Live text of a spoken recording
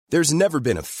There's never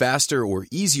been a faster or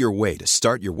easier way to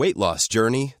start your weight loss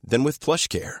journey than with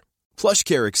PlushCare.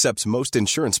 PlushCare accepts most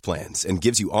insurance plans and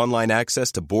gives you online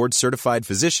access to board-certified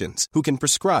physicians who can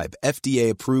prescribe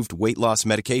FDA-approved weight loss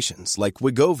medications like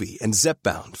Wegovy and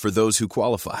Zepbound for those who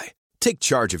qualify. Take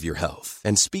charge of your health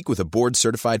and speak with a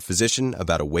board-certified physician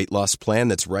about a weight loss plan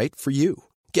that's right for you.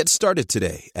 Get started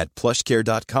today at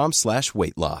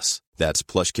plushcare.com/weightloss. That's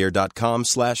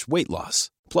plushcare.com/weightloss.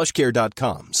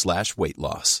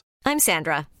 plushcare.com/weightloss. I'm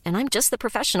Sandra, and I'm just the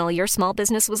professional your small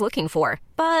business was looking for.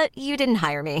 But you didn't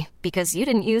hire me because you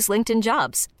didn't use LinkedIn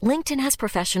Jobs. LinkedIn has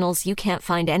professionals you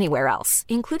can't find anywhere else,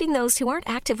 including those who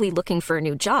aren't actively looking for a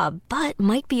new job, but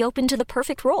might be open to the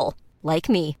perfect role,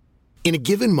 like me. In a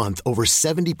given month, over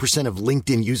 70% of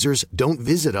LinkedIn users don't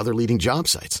visit other leading job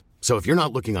sites. So if you're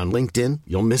not looking on LinkedIn,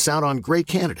 you'll miss out on great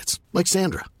candidates, like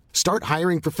Sandra. Start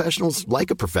hiring professionals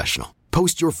like a professional.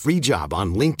 Post your free job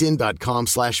on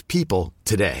linkedin.com/people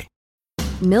today.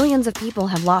 Millions of people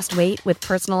have lost weight with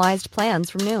personalized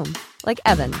plans from Noom. Like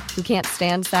Evan, who can't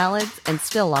stand salads and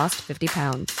still lost 50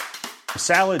 pounds.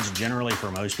 Salads generally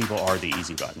for most people are the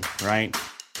easy button, right?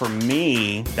 For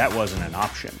me, that wasn't an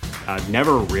option. I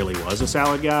never really was a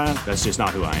salad guy. That's just not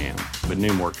who I am. But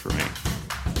Noom worked for me.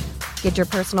 Get your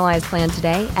personalized plan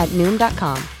today at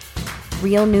Noom.com.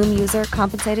 Real Noom user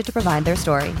compensated to provide their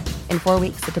story. In 4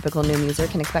 weeks, the typical Noom user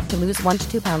can expect to lose 1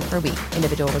 to 2 pounds per week.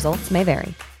 Individual results may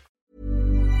vary.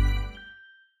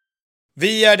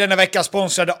 Vi är denna vecka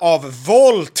sponsrade av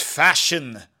Volt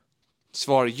Fashion.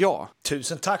 Svar ja.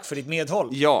 Tusen tack för ditt medhåll.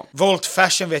 Ja. Volt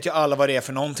Fashion vet ju alla vad det är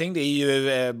för någonting. Det är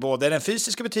ju både den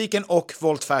fysiska butiken och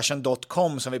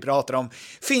voltfashion.com som vi pratar om.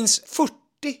 Finns 40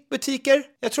 butiker.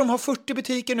 Jag tror de har 40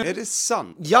 butiker nu. Är det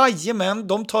sant? Jajamän,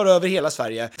 de tar över hela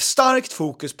Sverige. Starkt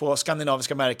fokus på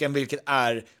skandinaviska märken, vilket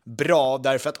är bra.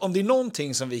 Därför att om det är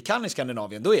någonting som vi kan i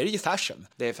Skandinavien, då är det ju fashion.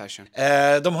 Det är fashion.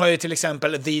 De har ju till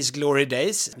exempel These Glory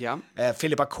Days, Ja.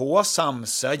 Filippa K,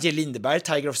 Samsö, J. Lindeberg,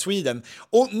 Tiger of Sweden.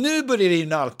 Och nu börjar det ju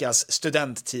nalkas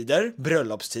studenttider,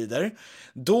 bröllopstider.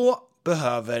 Då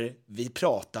behöver vi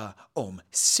prata om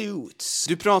suits.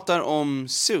 Du pratar om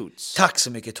suits. Tack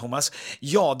så mycket, Thomas.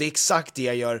 Ja, det är exakt det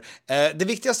jag gör. Det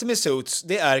viktigaste med suits,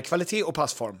 det är kvalitet och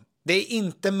passform. Det är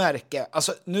inte märke.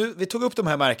 Alltså, vi tog upp de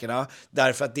här märkena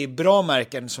därför att det är bra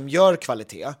märken som gör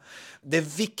kvalitet. Det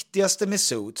viktigaste med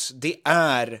suits, det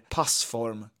är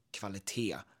passform,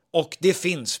 kvalitet. Och det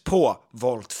finns på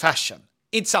Volt Fashion.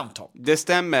 Inte samtal. Det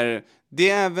stämmer. Det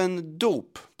är även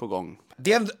dop på gång.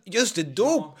 Just det,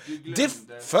 dop. Det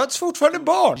föds fortfarande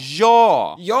barn.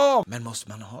 Ja! Ja, men måste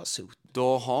man ha suit?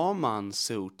 Då har man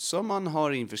suit som man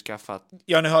har införskaffat.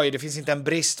 Ja, ni hör ju, det finns inte en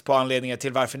brist på anledningar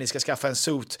till varför ni ska skaffa en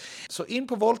suit. Så in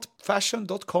på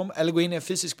voltfashion.com eller gå in i en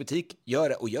fysisk butik. Gör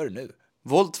det och gör det nu.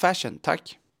 Volt Fashion,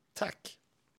 tack. Tack.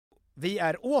 Vi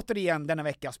är återigen denna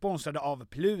vecka sponsrade av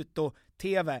Pluto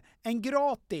TV, en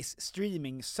gratis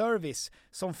streaming-service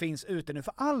som finns ute nu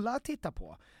för alla att titta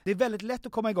på. Det är väldigt lätt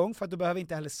att komma igång för att du behöver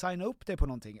inte heller signa upp dig på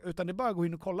någonting, utan det är bara att gå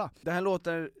in och kolla. Det här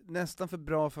låter nästan för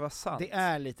bra för att vara sant. Det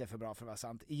är lite för bra för att vara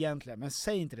sant egentligen, men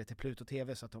säg inte det till Pluto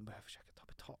TV så att de behöver försöka ta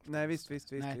betalt. Nej, visst.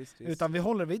 Utan vi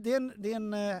håller det är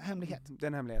en hemlighet. Det är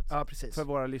en hemlighet. Ja, precis. För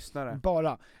våra lyssnare.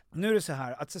 Bara. Nu är det så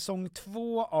här att säsong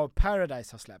 2 av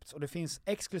Paradise har släppts och det finns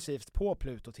exklusivt på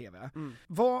Pluto TV.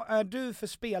 Vad är du för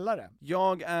spelare?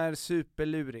 Jag är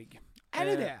superlurig. Är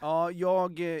det det? Ja,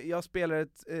 jag spelar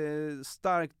ett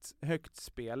starkt högt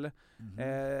spel.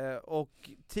 Och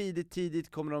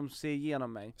tidigt kommer de se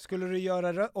igenom mig. Skulle du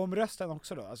göra om rösten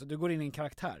också då? Alltså du går in i en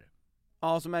karaktär?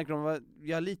 Ja, så märker de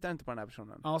jag litar inte på den här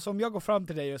personen. Ja, så om jag går fram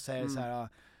till dig och säger så här: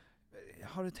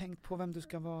 har du tänkt på vem du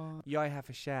ska vara? Jag är här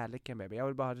för kärleken, baby. Jag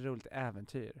vill bara ha ett roligt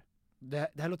äventyr. Det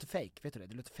här låter fake, vet du det?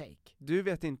 Det låter fake. Du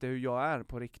vet inte hur jag är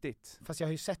på riktigt. Fast jag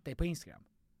har ju sett dig på Instagram.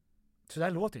 Så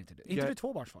där låter inte du. Inte du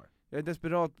tvåbarnsfar? Jag är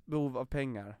desperat behov av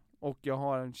pengar. Och jag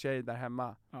har en tjej där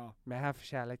hemma. Ja. Men jag är här för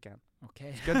kärleken.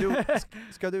 Okej.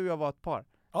 Ska du och jag vara ett par?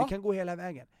 Ja. Vi kan gå hela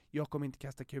vägen. Jag kommer inte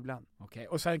kasta kulan. Okej.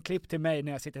 Och sen klipp till mig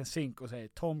när jag sitter i en synk och säger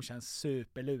Tom känns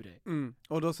superlurig.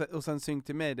 Och sen synk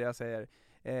till mig där jag säger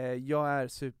jag är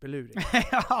superlurig.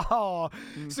 Ja.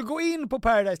 Så gå in på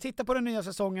Paradise, titta på den nya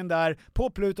säsongen där på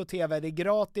Pluto TV, det är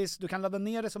gratis. Du kan ladda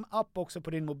ner det som app också på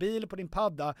din mobil, på din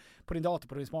padda, på din dator,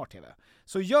 på din smart-tv.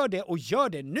 Så gör det och gör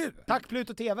det nu. Tack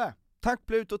Pluto TV. Tack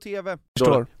Pluto TV.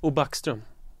 Förstår. Och Backström.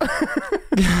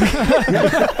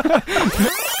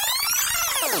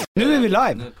 Nu är vi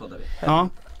live. Nu poddar vi. Ja,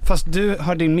 fast du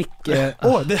har din mick.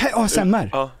 Det här är ASMR.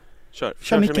 Ja,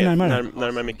 kör micken närmare.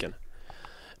 Närmare micken.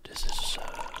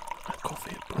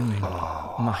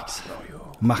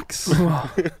 Max.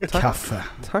 Kaffe.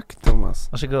 Tack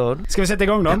Thomas. Varsågod. Ska vi sätta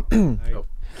igång då?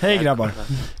 Hej grabbar.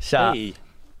 Tja. Hej.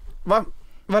 Va?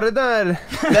 Var det där?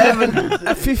 Nej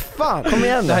men, fy fan. Kom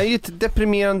igen. Det här är ju ett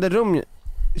deprimerande rum,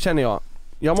 känner jag.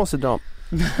 Jag måste dra.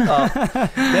 Ja.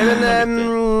 Nej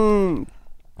men,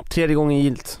 tredje gången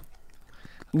gilt.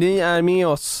 Ni är med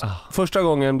oss. Första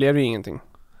gången blev det ingenting.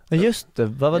 Ja just det,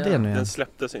 vad var det nu igen? Den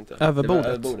släpptes inte.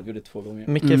 Överbordet. Vi gjorde 2 gånger.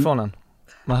 Mikrofonen.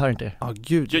 Man hör inte er.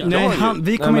 Gud. Nej,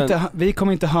 vi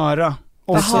kommer inte höra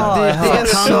oss. Han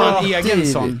har en egen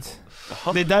sån.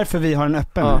 Det är därför vi har en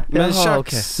öppen. Ja, men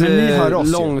Chucks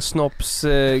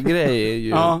långsnopps-grej är ju...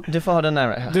 Ja, du får ha den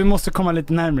närmare. Du måste komma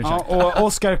lite närmare, Chuck. Ja, och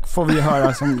Oscar får vi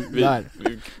höra som där.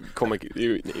 Det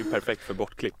är ju perfekt för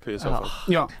bortklipp i så fall.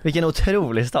 Ja. Vilken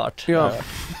otrolig start. Ja.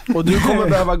 Och du kommer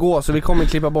behöva gå, så vi kommer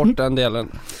klippa bort den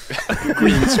delen.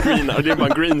 Green screenar, det är bara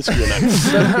green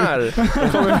screenar. Den här.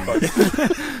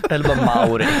 Eller bara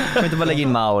Mauri. Kan inte bara lägga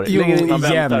in Mauri? Jo,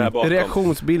 igen.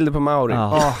 Reaktionsbilder på Mauri.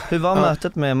 Ja. Hur var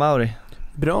mötet med Mauri?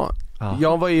 Bra.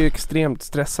 Jag var ju extremt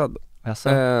stressad.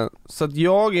 Så att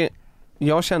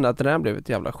jag kände att det där blev ett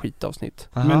jävla skitavsnitt.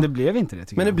 Men det blev inte det,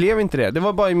 tycker jag. Men det blev inte det. Det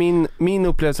var bara min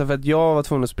upplevelse för att jag var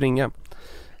tvungen att springa.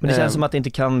 Men det känns som att det inte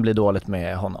kan bli dåligt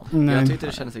med honom. Nej. Jag tyckte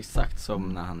det kändes exakt som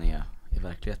när han är i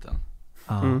verkligheten.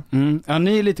 Ja,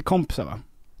 ni är lite kompisar, va?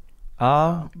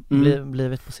 Ja,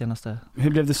 blivit på senaste. Hur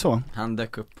blev det så? Han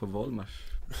dök upp på Volmars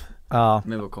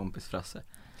med vår kompis Frasse.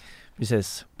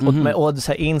 Precis. Och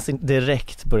så här instinkt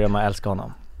direkt börjar man älska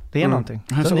honom. Det är någonting.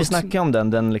 Så ni snackar om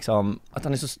den liksom, att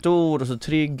han är så stor och så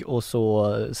trygg och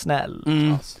så snäll.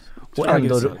 Och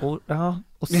ändå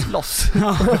och slåss.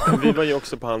 Vi var ju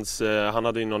också på hans, han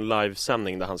hade ju någon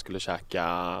livesändning där han skulle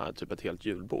käka typ ett helt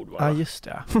julbord. Ja, just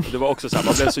det. Det var också så här,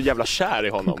 man blev så jävla kär i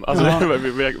honom. Alltså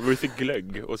vi fick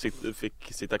glögg och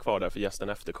fick sitta kvar där för gästen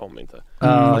efter kom inte.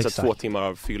 Alltså 2 timmar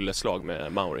av fylleslag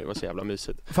med Mauri, det var så jävla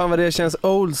mysigt. Fan vad det känns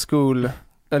old school.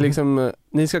 Liksom,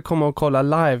 ni ska komma och kolla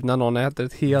live när någon äter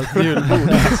ett helt julbord.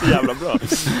 Det är så jävla bra.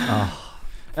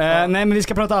 Nej, men vi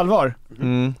ska prata allvar.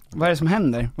 Vad är det som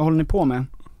händer? Vad håller ni på med?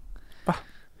 Va?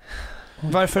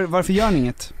 Varför gör ni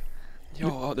inget?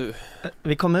 Ja, du.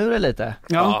 Vi kom ur det lite.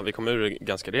 Ja, vi kom ur det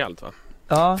ganska rejält, va?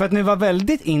 Ja. För att ni var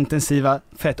väldigt intensiva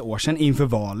för ett år sedan inför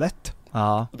valet.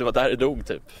 Ja. Det var där det dog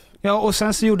typ. Ja, och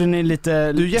sen så gjorde ni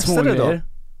lite Du gästade då?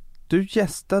 Du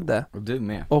gästade. Och du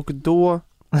med. Och då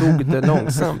dog det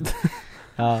långsamt.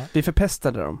 Vi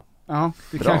förpestade dem. Ja,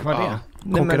 det kanske var det.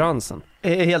 Konkurrensen.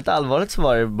 Helt allvarligt så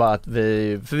var det bara att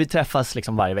vi träffas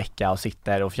liksom varje vecka och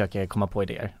sitter och försöker komma på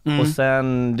idéer. Och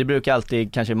sen, det brukar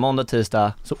alltid, kanske måndag,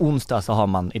 tisdag, så onsdag så har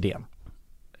man idén.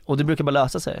 Och det brukar bara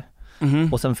lösa sig.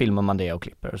 Och sen filmar man det och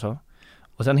klipper och så.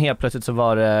 Och sen helt plötsligt så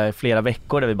var det flera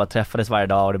veckor där vi bara träffades varje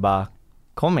dag och det bara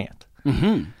kom inget.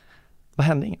 Vad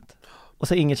hände inget? Och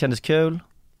så inget kändes kul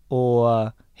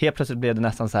och helt plötsligt blev det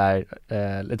nästan så här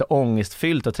lite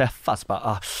ångestfyllt att träffas.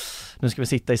 Bara, nu ska vi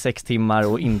sitta i 6 timmar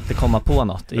och inte komma på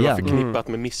något igen. Det var förknippat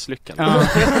med misslyckande.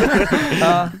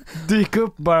 Dyk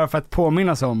upp bara för att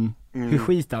påminnas om hur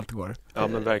skit allt går. Ja,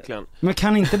 men verkligen. Men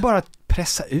kan inte bara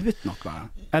pressa ut något bara?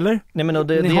 Eller? Nej, men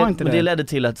det ledde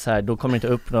till att så här, då kommer det inte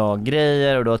upp några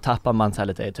grejer och då tappar man så här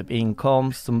lite typ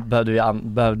inkomst. Så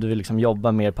behövde vi liksom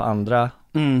jobba mer på andra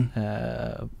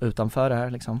utanför det här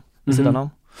liksom, vid sidan om.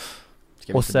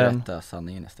 Ska vi inte berätta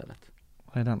sanningen istället?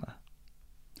 Vad är den då?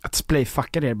 Att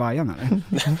splayfucka er bajan, eller?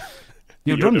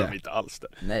 Gjorde de det? Inte alls det.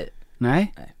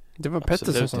 Nej. Det var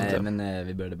Petter som sa det. Nej, men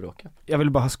vi började bråka. Jag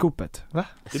ville bara ha skopet. Va?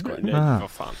 Nej,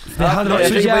 vad fan. Det hade varit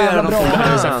så jävla bra.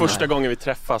 Det var första gången vi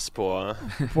träffas på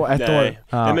ett år.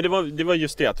 Nej, men det var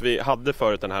just det att vi hade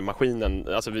förut den här maskinen,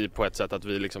 alltså vi på ett sätt att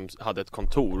vi liksom hade ett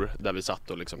kontor där vi satt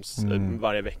och liksom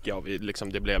varje vecka och vi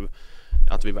liksom, det blev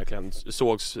att vi verkligen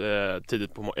sågs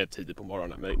tidigt på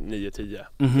morgonen med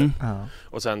 9-10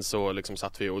 och sen så liksom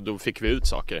satt vi och då fick vi ut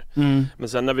saker. Men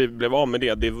sen när vi blev av med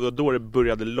det var då det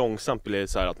började långsamt bli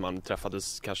så här att man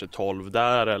träffades kanske 12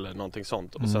 där eller någonting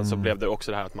sånt och sen så blev det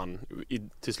också det här att man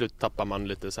till slut tappar man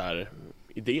lite så här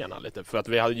idéerna lite, för att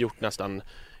vi hade gjort nästan,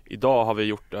 idag har vi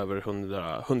gjort över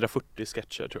 140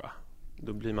 sketcher tror jag.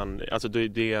 Då blir man, alltså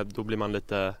då blir man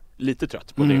lite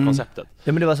trött på det konceptet.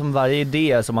 Ja, men det var som varje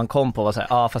idé som man kom på var så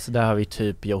här, fast det där har vi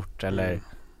typ gjort eller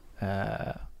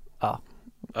ja,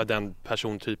 den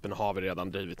persontypen har vi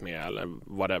redan drivit med eller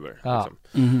whatever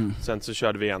liksom. Sen så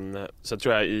körde vi sen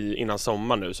tror jag innan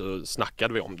sommar nu så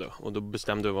snackade vi om det och då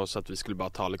bestämde vi oss att vi skulle bara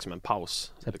ta liksom en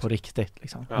paus liksom. På riktigt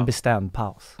liksom. En bestämd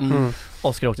paus.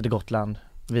 Oscar åkte till Gotland,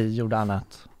 vi gjorde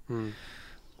annat.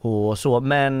 Och så,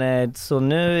 men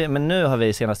nu har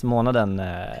vi senaste månaden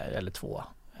eller 2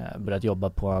 börjat jobba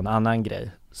på en annan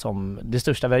grej som det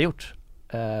största vi har gjort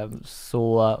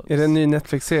Så... Är det en ny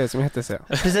Netflix-serie som heter så?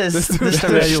 Precis, det största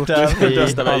vi har gjort.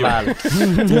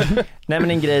 Nej,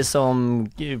 men en grej som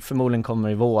förmodligen kommer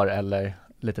i vår eller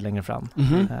lite längre fram.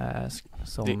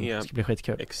 Som ska bli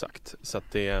skitkul. Exakt, så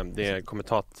att det kommer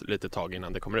ta lite tag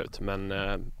innan det kommer ut. Men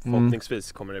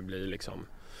förhoppningsvis kommer det bli liksom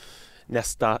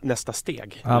nästa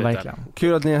steg. Ja, verkligen.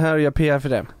 Kul att ni är här och gör PR för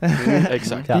det.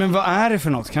 Exakt. Ja. Men vad är det för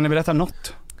något? Kan ni berätta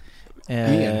något?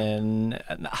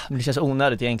 Det känns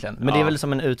onödigt egentligen. Men det är väl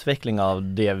som en utveckling av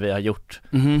det vi har gjort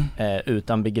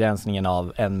utan begränsningen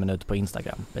av 1 minut på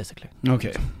Instagram basically.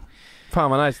 Okej.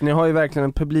 Fan vad nice, ni har ju verkligen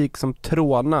en publik som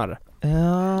trånar.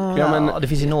 Ja, men det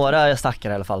finns ju några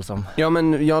stackare i alla fall som... Ja,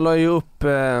 men jag la ju upp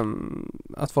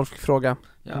att folk fick fråga.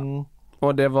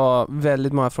 Och det var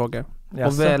väldigt många frågor.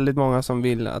 Och väldigt många som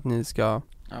vill att ni ska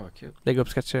lägga upp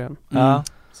sketcher.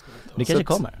 Det kanske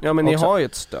kommer. Ja, men ni har ju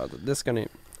ett stöd, det ska ni.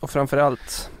 Och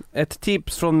framförallt, ett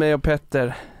tips från mig och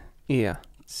Petter är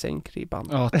sänk ribban.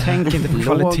 Ja, tänk inte på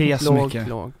kvalitet så mycket.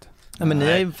 Lågt. Ja, men ni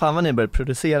är ju, fan vad ni börjar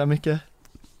producera mycket.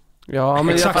 Ja,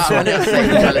 men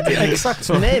exakt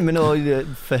så. Nej, men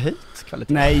förhöjt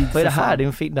kvalitet. Nej, vad är det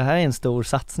här? Det här är en stor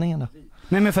satsning ändå.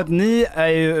 Nej, men för att ni är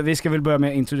ju, vi ska väl börja med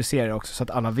att introducera också så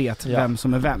att alla vet vem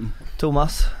som är vem.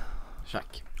 Thomas.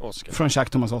 Jack. Oscar. Från Jack,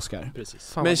 Thomas, Oscar.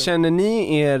 Precis. Men känner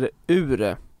ni er ur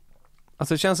det?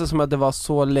 Alltså känns det som att det var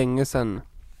så länge sedan?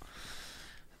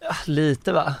 Ja,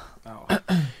 lite va? Ja.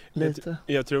 Lite.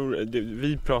 Jag tror,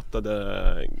 vi pratade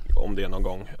om det någon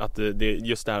gång, att det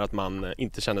just det här att man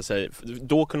inte känner sig,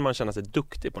 då kunde man känna sig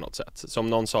duktig på något sätt. Som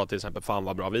någon sa till exempel, fan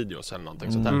vad bra videos eller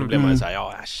någonting sånt där. Då blev man ju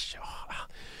såhär,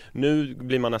 Nu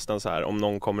blir man nästan så här, om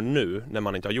någon kommer nu när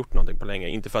man inte har gjort någonting på länge,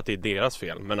 inte för att det är deras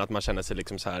fel, men att man känner sig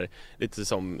liksom så här, lite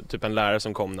som typ en lärare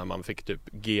som kom när man fick typ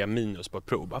G- på ett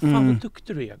prov. Fan vad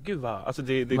duktig du är, gud vad. Alltså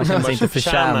det man känner sig inte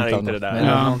förtjänar inte det där.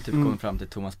 Men någon typ kommer fram till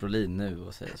Thomas Brolin nu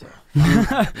och säger så.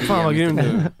 Fan vad grym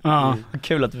du. Ja.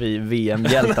 Kul att vi är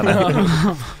VM-hjältarna.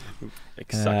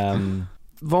 Exakt.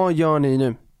 Vad gör ni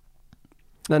nu?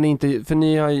 När ni inte, för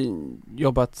ni har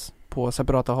jobbat på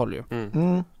separata håll ju.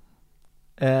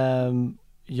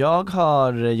 Jag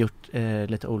har gjort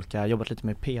lite olika, jobbat lite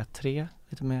med P3,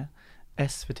 lite med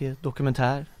SVT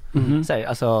dokumentär. Så,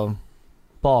 alltså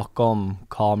bakom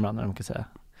kameran, eller man kan säga.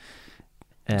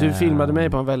 Du filmade mig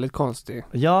på en väldigt konstig.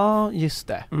 Ja, just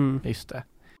det. Just det.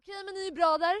 Okej, men ni är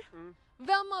bra där.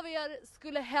 Vem av er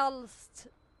skulle helst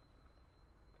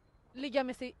ligga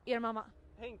med er mamma?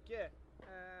 Henke.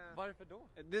 Varför då?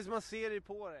 Det som man ser i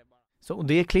på dig bara. Så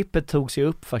det klippet togs ju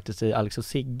upp faktiskt i Alex och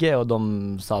Sigge och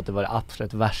de sa att det var det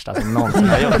absolut värsta som någonsin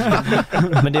har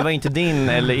gjort. Men det var inte din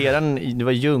eller eran, det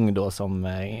var Ljung då som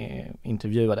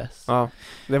intervjuades. Ja,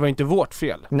 det var inte vårt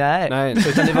fel. Nej.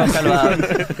 Utan det var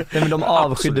själva, de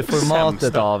avskydde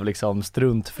formatet av liksom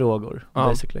struntfrågor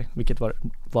basically, vilket var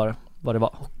vad det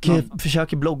var. Och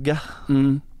försöker blogga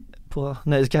på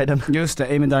Nöjesguiden. Just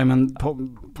det, Amy Diamond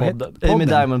podden. Amy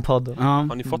Diamond podden. Ja.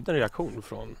 Har ni fått en reaktion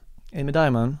från Amy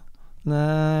Diamond?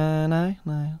 Nej.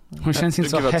 Hon känns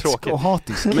inte så hätsk och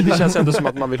hatisk. Men det känns ändå som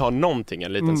att man vill ha någonting,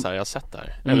 en liten så här, jag har sett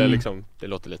där. Eller liksom, det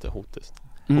låter lite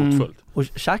hotfullt. Och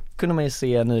Chuck kunde man ju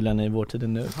se nyligen i Vår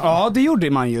tiden nu. Ja, det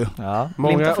gjorde man ju. Ja.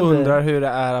 Många undrar hur det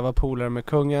är att vara polare med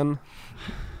kungen.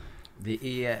 Det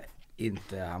är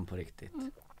inte han på riktigt.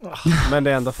 Men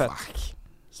det är ändå fett.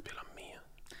 Spela med.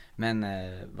 Men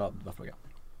vad frågan?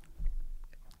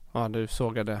 Ja, du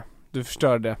sågade. Du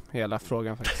förstörde hela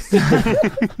frågan faktiskt.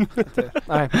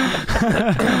 Nej.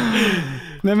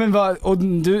 Nej, men vad, och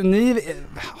ni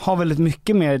har väldigt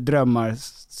mycket mer drömmar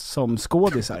som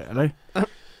skådisar, eller?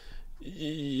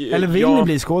 Eller vill ni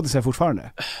bli skådisar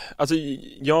fortfarande? Alltså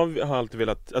jag har alltid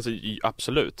velat, alltså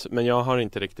absolut, men jag har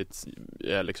inte riktigt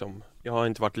liksom, jag har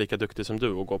inte varit lika duktig som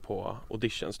du att gå på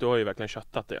auditions. Du har ju verkligen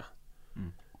köttat det.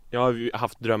 Jag har ju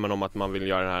haft drömmen om att man vill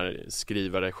göra den här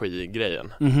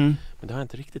skriva-regi-grejen. Men det har jag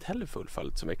inte riktigt heller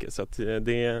fullföljt så mycket. Så att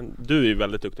du är ju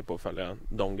väldigt duktig på att följa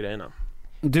de grejerna.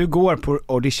 Du går på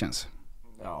auditions?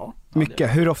 Ja.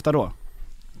 Mycket, hur ofta då?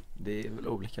 Det är väl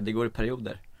olika, det går i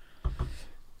perioder.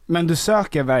 Men du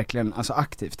söker verkligen alltså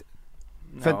aktivt?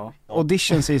 För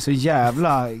auditions är så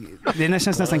jävla, det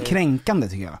känns nästan kränkande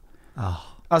tycker jag.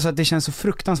 Alltså att det känns så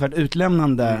fruktansvärt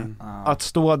utlämnande att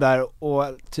stå där och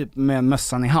typ med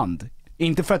mössan i hand.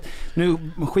 Inte för att,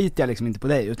 nu skiter jag liksom inte på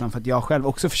dig, utan för att jag själv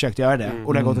också försökt göra det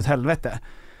och det har gått åt helvete.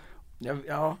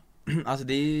 Ja, alltså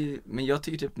det är, men jag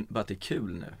tycker typ bara att det är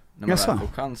kul nu när man väl får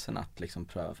chansen att liksom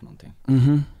pröva för någonting.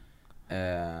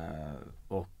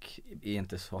 Och är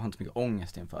inte så, har inte så mycket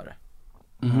ångest inför det.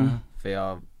 För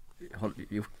jag har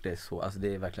gjort det så, alltså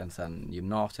det är verkligen sen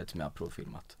gymnasiet som jag har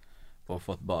provfilmat och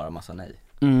fått bara massa nej.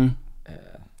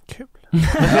 Kul.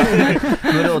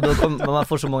 Men då man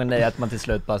får så många nej att man till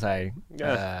slut bara så här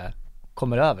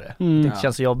kommer över det. Det inte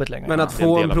känns så jobbigt längre. Men att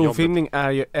få en provfilmning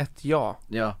är ju ett ja.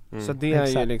 Så det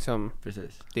är ju liksom,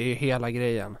 precis. Det är ju hela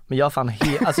grejen. Men jag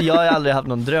alltså jag har aldrig haft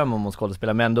någon dröm om att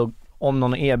skådespela, men ändå om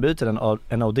någon erbjuder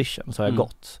en audition så har jag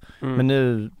gått. Men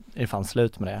nu är det fan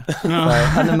slut med det.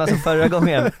 Alltså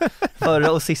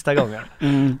förra och sista gången.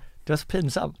 Det var så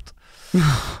pinsamt.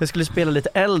 Jag skulle spela lite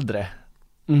äldre.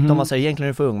 De var så här, egentligen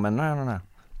är du för ung, men nej.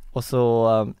 Och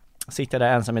så sitter jag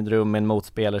där ensam i ett rum med en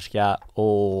motspelerska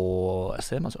och,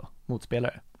 säger man så?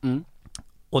 Motspelare.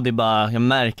 Och det är bara, jag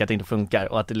märker att det inte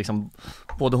funkar och att det liksom,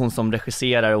 både hon som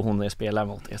regisserar och hon jag spelar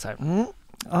mot är så här,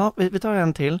 ja, vi tar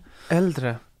en till.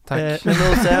 Äldre, tack. Men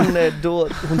då sen,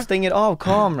 hon stänger av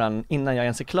kameran innan jag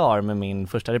ens är klar med min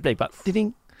första replik. Bara,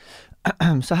 ding.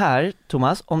 Så här,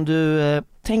 Thomas, om du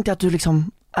tänkte att du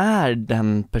liksom är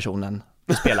den personen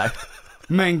du spelar.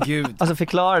 Men gud. Alltså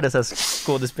förklarade så här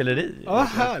skådespeleri.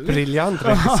 Briljant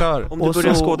regissör. Om du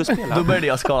börjar skådespela. Då började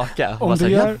jag skaka. Om du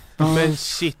gör... Men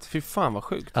shit, fy fan vad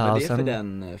sjukt. Vad är det för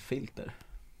den filter?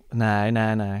 Nej.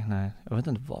 Jag vet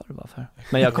inte vad det var för.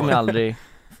 Men jag kommer aldrig...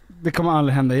 Det kommer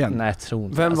aldrig hända igen. Nej, jag tror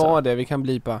inte. Vem var det? Vi kan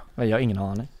blipa. Men jag har ingen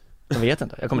aning. Jag vet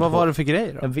inte. Vad var det för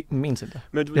grej då? Jag minns inte.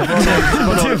 Men det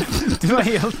var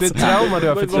helt det trauma du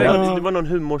har förträngt. Det var någon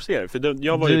humorserie för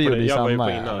jag var ju på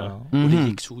innan. Och det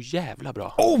gick så jävla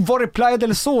bra. Var det Playa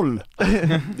del Sol?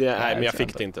 Nej, men jag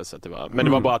fick det inte så att det var. Men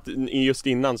det var bara att just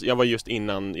innan,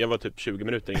 jag var typ 20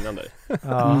 minuter innan dig.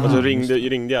 Och så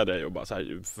ringde jag dig och bara så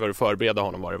här, för att förbereda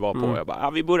honom vad det var på. Och jag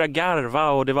bara, vi börjar garva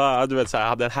och det var, du vet så här,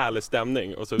 hade en härlig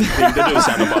stämning. Och så ringde du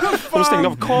sen och bara, de stängde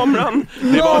av kameran.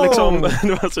 Det var liksom,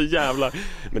 det var så jävla.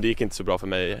 Men det gick inte så bra för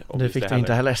mig. Det fick du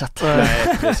inte heller satt.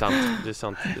 Nej, det är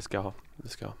sant. Det ska ha.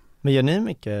 Men gör ni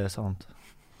mycket sånt?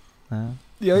 Nej.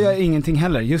 Jag gör ingenting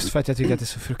heller, just för att jag tycker att det är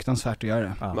så fruktansvärt att göra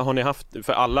det. Men har ni haft,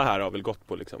 för alla här har väl gått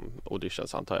på liksom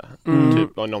auditions antar jag.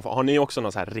 Typ, har ni också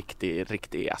någon så här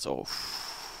riktig alltså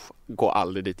gå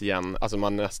aldrig dit igen. Alltså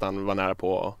man nästan var nära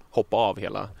på att hoppa av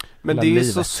hela. Men det är ju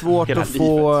så svårt att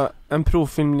få en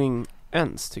provfilmning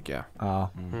ens, tycker jag.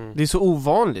 Det är så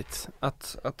ovanligt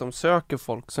att de söker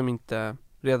folk som inte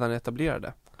redan är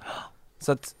etablerade.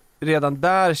 Så att redan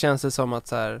där känns det som att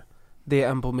så här, det är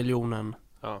en på miljonen.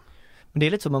 Ja. Men det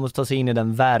är lite som man måste ta sig in i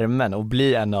den värmen och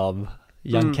bli en av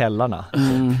jankellarna.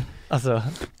 Alltså.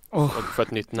 Och för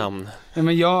ett nytt namn. Ja,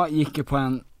 men jag gick ju på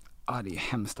en, det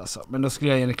är hemskt alltså. Men då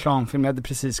skulle jag göra en reklamfilm, jag hade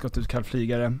precis gått ut Kall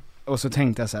flygare. Och så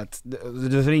tänkte jag så att,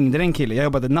 då ringde en kille, jag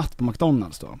jobbade natt på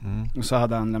McDonalds då. Och så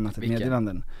hade han lämnat ett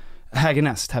meddelande.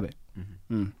 Hägernäs, Täby.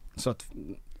 Så att,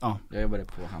 ja. Jag jobbade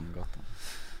på Hamngatan.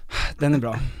 Den är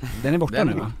bra. Den är borta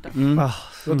nu va?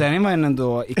 Och den var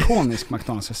ändå ikonisk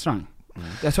McDonalds-restaurang.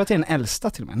 Jag tror att det är den äldsta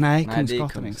till och med. Nej,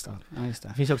 Kungsgatan längst av. Ja, just det.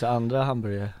 Det finns också andra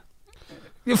hamburgare.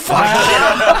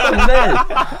 Nej!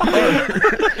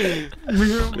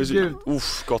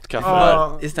 Gott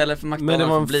kaffe. Istället för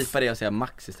McDonalds blipa det och säga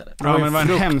Max istället. Ja, men det var en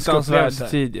hemsk upplevelse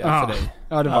tid för dig.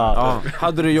 Ja, det var.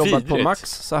 Hade du jobbat på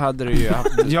Max så hade du ju haft.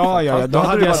 Ja, då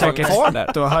hade jag säkert kvar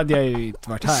där. Då hade jag ju inte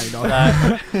varit här idag.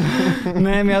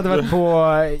 Nej, men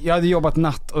jag hade jobbat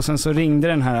natt och sen så ringde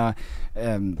den här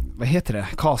vad heter det?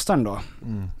 Castaren då.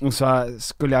 Och så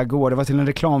skulle jag gå, det var till en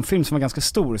reklamfilm som var ganska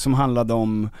stor som handlade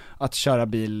om att köra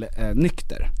bil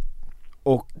nykter.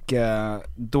 Och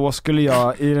då skulle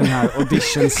jag i den här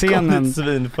auditionscenen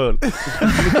svinfull.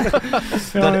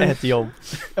 Det är ett jobb.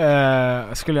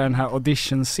 Skulle den här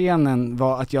auditionscenen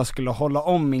var att jag skulle hålla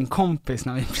om min kompis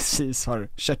när vi precis har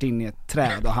kört in i ett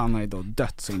träd och han har ju då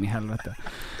dött så in i helvete.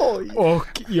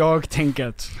 Och jag tänker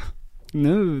att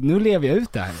nu lever jag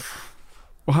ut det här.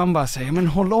 Och han bara säger, men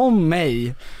håll om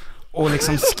mig. Och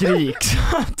liksom skrik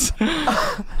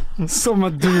som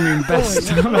att du är min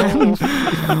bästa vän.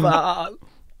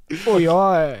 Och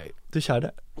jag... Du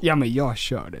körde? Ja, men jag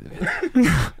körde, du vet.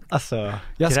 Alltså,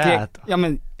 jag skrek. Ja,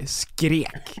 men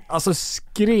skrek. Alltså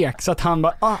skrek så att han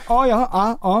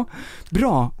bara,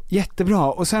 bra, jättebra.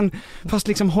 Och sen, fast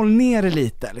liksom håll ner det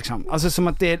lite liksom. Alltså som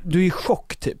att du är i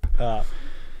chock typ. Ja.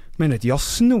 Men vet, jag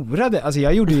snorade, alltså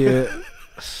jag gjorde ju...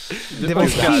 Det var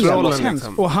helt hemskt.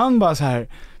 Och han bara så här,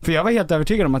 för jag var helt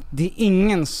övertygad om att det är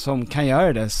ingen som kan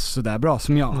göra det så där bra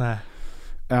som jag.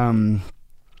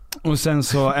 Och sen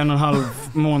så 1,5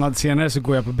 månad senare så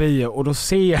går jag på bio och då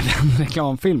ser jag den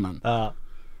reklamfilmen. Ja.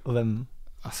 Och vem?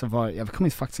 Alltså jag kommer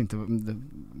faktiskt inte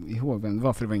ihåg vem det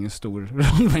var, för det var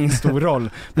ingen stor roll.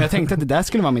 Men jag tänkte att det där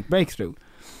skulle vara mitt breakthrough.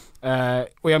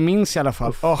 Och jag minns i alla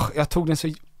fall, jag tog den så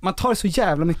man tar så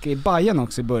jävla mycket i bajen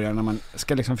också i början när man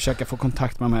ska liksom försöka få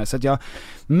kontakt med de här. Så att jag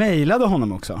mejlade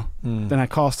honom också, den här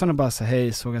castaren, och bara så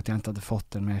hej, såg att jag inte hade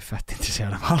fått den men jag är fett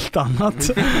intresserad av allt annat.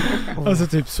 Alltså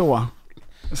typ så.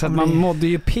 Så att man mådde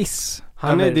ju piss.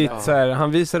 Han är dit så här,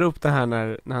 han visar upp det här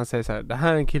när han säger så här: det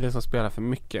här är en kille som spelar för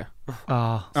mycket.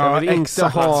 Så jag vill inte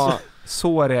ha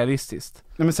så realistiskt.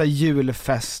 Nej, men så här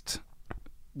julfest,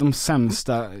 de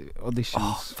sämsta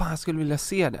auditions. Fan, jag skulle vilja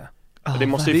se det. Det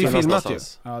måste ju finnas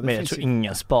någonstans. Ja, men jag tror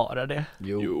ingen sparar det.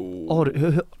 Jo.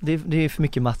 Det är för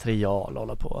mycket material att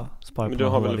hålla på. Spara men på du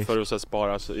har väl för att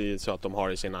spara så att de har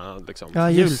i sina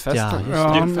liksom, julfester.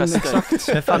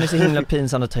 Julfester. Det fan är så himla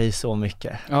pinsamt att ta i så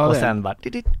mycket. Och sen bara,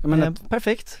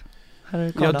 perfekt.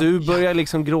 Ja, du börjar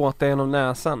liksom gråta genom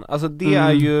näsan. Alltså det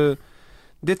är ju,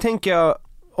 det tänker jag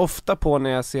ofta på när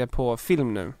jag ser på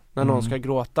film nu. När någon ska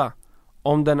gråta.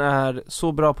 Om den är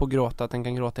så bra på att gråta att den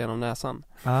kan gråta genom näsan.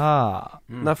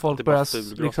 När folk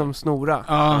börjar liksom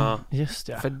snora. Just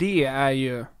det. För det är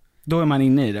ju, då är man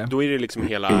inne i det. Då är det liksom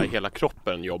hela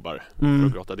kroppen jobbar för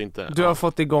att gråta. Det är inte, du har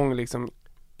fått igång liksom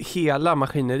hela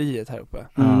maskineriet här uppe.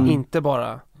 Inte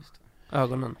bara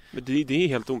ögonen. Men det är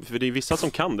helt för det är vissa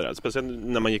som kan det där. Speciellt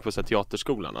när man gick på så här,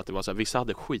 teaterskolan. Att det var så här, vissa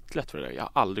hade skitlätt för det där. Jag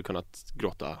har aldrig kunnat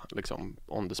gråta liksom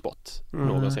on the spot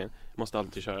någonsin. Måste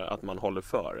alltid köra att man håller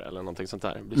för eller någonting sånt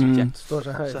där. Det blir så jättestort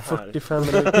så här 45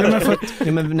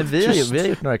 minuter. Men vi har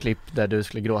gjort några klipp där du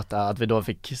skulle gråta, att vi då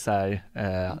fick så här,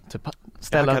 typ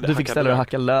du fick ställa och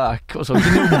hacka lök och så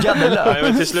gnuggade lök. Ja,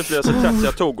 men till slut blev jag så trött så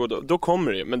jag tog och då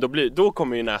kommer det, men då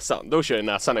kommer ju näsan. Då kör ju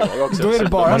näsan igång också. Då är det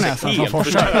bara näsan som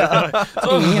forsar.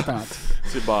 Inget annat.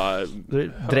 Så det bara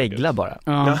dregla bara.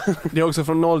 Ja. Det är också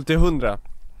från 0 till 100.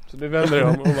 Så det vänder jag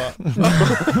om och bara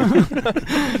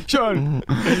kör!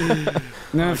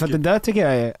 Nej, för det där tycker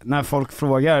jag är, när folk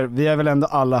frågar, vi har väl ändå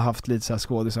alla haft lite så här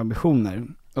skådisambitioner,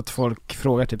 att folk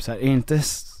frågar typ så här, är inte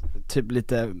typ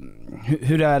lite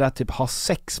hur är det att typ ha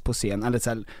sex på scen, eller så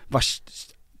här,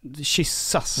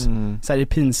 kyssas, så här, är det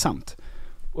pinsamt?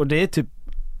 Och det är typ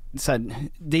så här,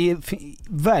 det är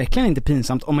verkligen inte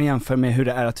pinsamt om man jämför med hur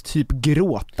det är att typ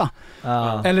gråta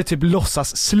eller typ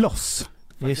låtsas slåss.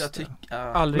 Men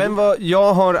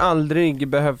jag har aldrig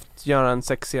behövt göra en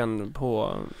sexscen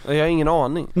på, jag har ingen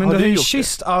aning. Men du har ju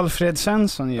kysst Alfred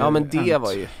Svensson ju. Ja, men det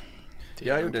var ju,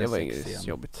 jag gjorde det var ju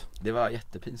jobbigt. Det var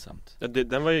jättepinsamt. Ja,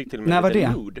 den var ju till och med. När var det?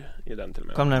 Nude i den till och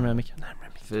med. Kom närmare mycket.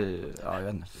 Jag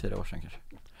vet inte, 4 år sedan kanske.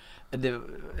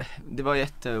 Det var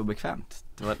jätteobekvämt.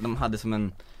 De hade som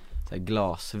en så här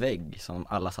glasvägg som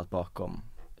alla satt bakom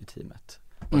i teamet.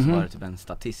 Och så var det typ en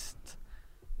statist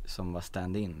som var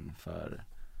stand-in för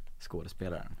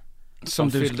skådespelaren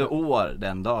som fyllde år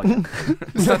den dagen.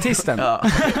 Statisten? Ja.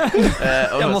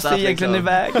 Jag måste egentligen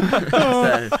iväg.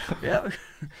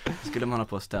 Skulle man ha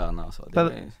på stöna och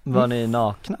så. Var ni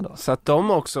nakna då? Så att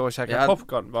de också käkade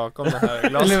popcorn bakom det här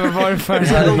glaset. Eller vad var det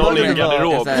för någon i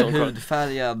garderob som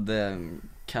hudfärgad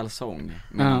kalsong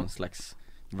med någon slags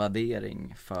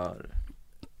vaddering för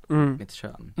mitt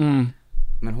kön.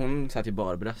 Men hon satt ju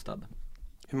bara bröstad.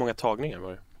 Hur många tagningar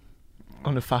var det?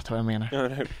 Om du fattar vad jag menar. Ja,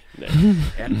 nej.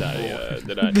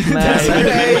 Det där.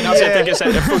 Men alltså jag tänker så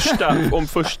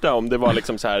här, om det var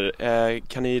liksom så här,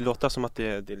 kan ni låta som att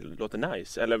det låter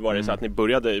nice? Eller var det så att ni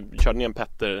körde ni en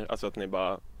Petter, alltså att ni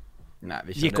bara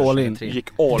gick all in.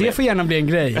 Det får gärna bli en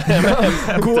grej.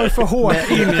 Går för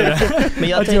hårt in i det. Men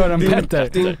jag att göra en Petter.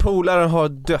 Din polare har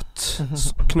dött.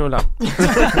 Knulla.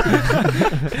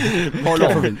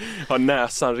 Har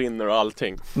näsan rinner och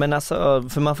allting. Men alltså,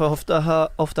 för man får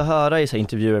ofta höra i så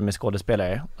intervjuer med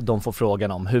skådespelare, de får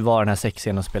frågan om hur var den här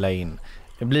sexscenen att spela in.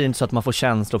 Det blir inte så att man får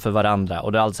känslor för varandra.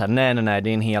 Och det är alltid så här, nej, det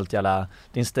är en helt jävla,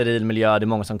 det är en steril miljö, det är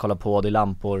många som kollar på, det är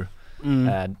lampor.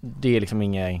 Det är liksom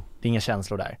inga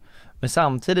känslor där. Men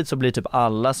samtidigt så blir typ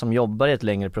alla som jobbar i ett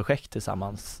längre projekt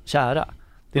tillsammans kära.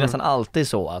 Det är nästan alltid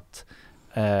så att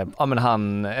men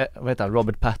han, vad heter han,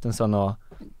 Robert Pattinson och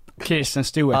Kristen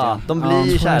Stewart, de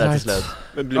blir kära till slut.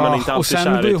 Men blir man inte alltid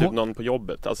kär i typ någon på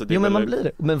jobbet? Alltså, jo, men man blir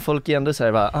det. Men folk är ändå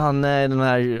såhär, nej, den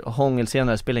här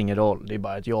hångelscenen spelar ingen roll, det är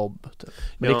bara ett jobb typ.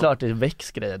 Men det är klart det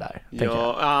väcks grejer där, tänker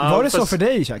jag. Var det så för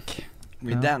dig, Chuck?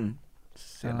 Vid den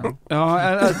scenen?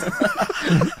 Ja,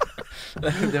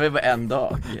 det var ju bara en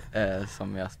dag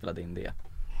som jag spelade in det.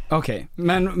 Okej,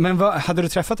 men hade du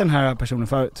träffat den här personen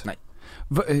förut? Nej.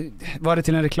 Var det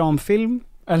till en reklamfilm?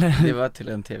 Eller? Det var till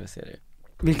en tv-serie.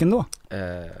 Vilken då?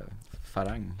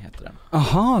 Farang heter den.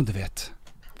 Aha, du vet.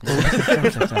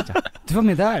 Du var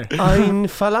med där. Ein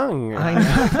Falang. Du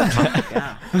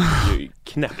är ju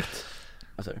knäppt.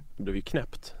 Alltså, du blev ju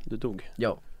knäppt. Du dog.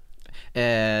 Ja.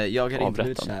 Jag har inte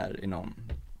blivit kär i någon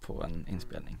på en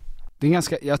inspelning. Det är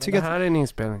ganska, jag tycker det här är en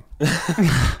inspelning.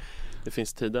 Det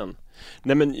finns tiden.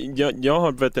 Nej men jag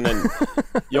har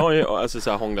jag har ju alltså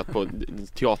så här hånglat på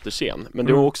teaterscen, men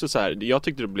det var också så här, jag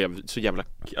tyckte det blev så jävla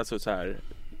alltså så här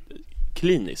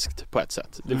kliniskt på ett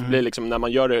sätt. Det blir liksom när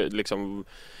man gör det liksom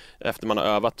efter man har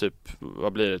övat typ,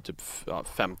 vad blir det, typ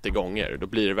 50 gånger, då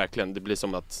blir det verkligen, det blir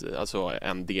som att alltså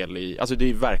en del i, alltså det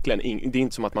är verkligen det är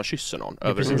inte som att man kysser någon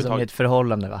överhuvudtaget. Det är precis som i ett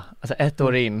förhållande, va? Alltså 1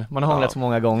 år in, man har hånglat så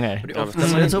många gånger. Det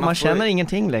är så man känner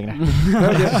ingenting längre. Det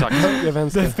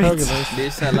är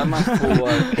sällan man får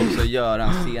också göra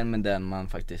en scen med den man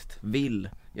faktiskt vill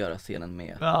göra scenen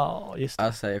med. Ja, just det.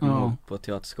 Alltså jag kommer ihåg på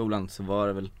teaterskolan så var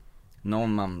det väl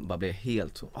någon man bara blev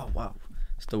helt så, wow,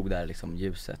 stod där liksom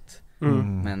ljuset.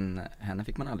 Men henne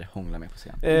fick man aldrig hångla med på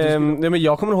scen. Nej, men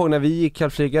jag kommer ihåg när vi gick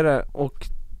kallflygare och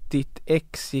ditt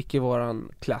ex gick i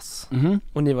våran klass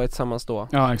och ni var tillsammans då.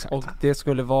 Ja, exakt. Och det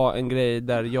skulle vara en grej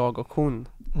där jag och hon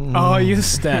Ja,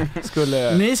 just det.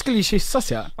 Ni skulle ju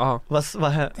kyssas, ja.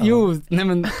 Jo, nej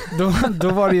men då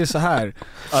var det ju så här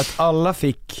att alla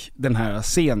fick den här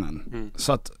scenen.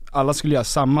 Så att alla skulle göra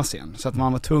samma scen. Så att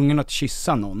man var tvungen att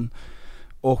kyssa någon.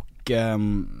 Och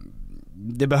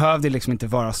det behövde liksom inte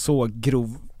vara så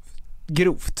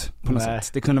grovt på något sätt.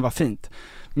 Det kunde vara fint.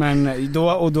 Men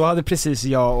då hade precis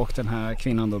jag och den här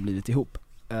kvinnan då blivit ihop.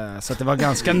 Så att det var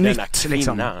ganska nytt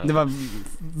liksom. Det var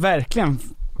verkligen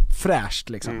fräscht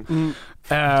liksom.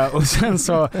 Och sen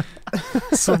så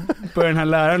började den här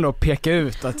läraren då peka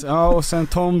ut att och sen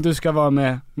Tom, du ska vara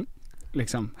med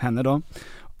liksom henne då.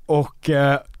 Och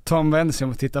Tom vände sig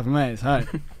och tittade på mig så här.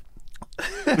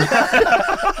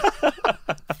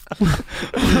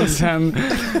 Och sen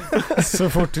så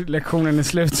fort lektionen är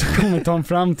slut så kommer Tom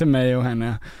fram till mig och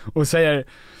henne och säger: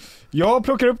 jag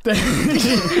plockar upp dig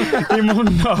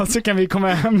imorgon då, så kan vi komma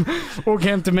hem och åka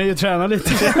hem till mig och träna lite.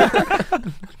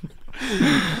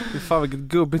 Fan vilket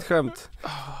gubbigt skämt.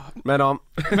 Men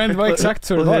det var exakt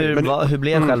så det var. Hur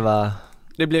blev själva?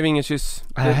 Det blev ingen kyss.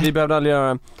 Vi behövde aldrig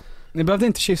göra. Ni behövde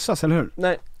inte kyssas, eller hur?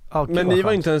 Nej. Men ni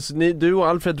var inte ens, du och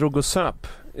Alfred drog och söp.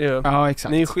 Ja,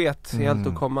 exakt. Ni sket helt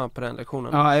att komma på den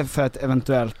lektionen. Ja, för att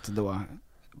eventuellt då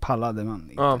pallade man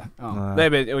inte. Nej,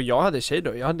 men och jag hade tjej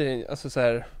då. Jag hade alltså så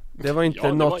här, det var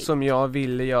inte något som jag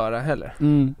ville göra heller.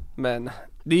 Men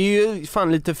det är ju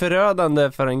fan lite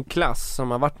förödande för en klass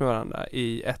som har varit med varandra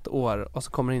i 1 år och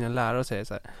så kommer in en lärare och säger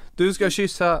så här: du ska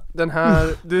kyssa den här,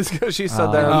 du ska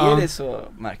kyssa den. Är det så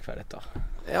märkvärdigt då?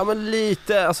 Ja, men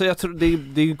lite, alltså jag tror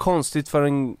det är konstigt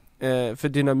för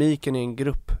dynamiken i en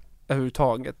grupp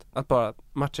överhuvudtaget att bara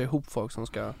matcha ihop folk som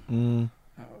ska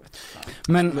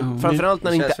men framförallt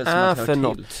när det inte är för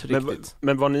något riktigt.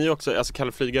 Men var ni också, alltså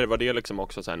kallflygare, var det liksom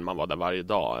också sen man var där varje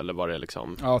dag, eller var det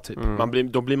liksom typ.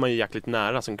 Då blir man ju jäkligt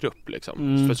nära som grupp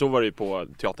liksom. För så var det ju på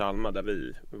Teater Alma där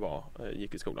vi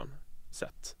gick i skolan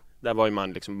sett. Där var ju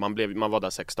man liksom, man var där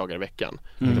 6 dagar i veckan,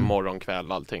 morgon,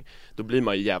 kväll, allting. Då blir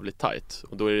man ju jävligt tight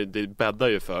och då är det bäddar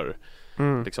ju för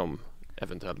liksom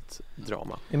eventuellt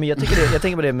drama. Ja, men jag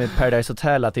tänker på det med Paradise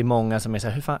Hotel, att det är många som är så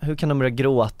här, hur kan de börja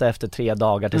gråta efter 3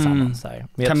 dagar tillsammans så här?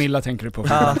 Camilla tänker du på.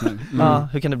 Ja,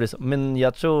 hur kan det bli så? Men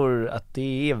jag tror att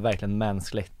det är verkligen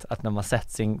mänskligt att när man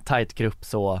sätts i en tight grupp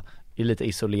så är lite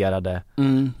isolerade,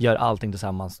 gör allting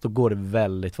tillsammans, då går det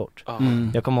väldigt fort.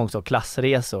 Jag kommer också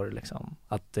klassresor liksom,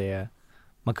 att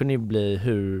man kunde ju bli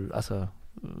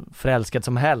förälskad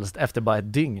som helst efter bara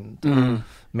ett dygn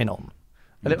med någon.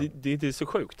 Det är så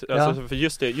sjukt. Alltså, för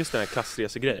just den här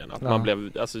klassresegrejen, att man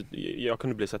blev, alltså, jag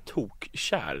kunde bli så här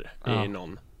tokkär i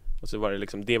någon. Och så var det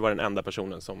liksom, det var den enda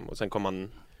personen som, och sen kom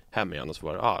man hem igen och så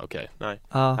var det, det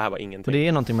här var ingenting. Och det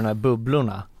är någonting med de här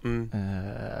bubblorna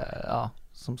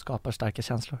som skapar starka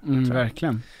känslor.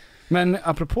 Verkligen. Men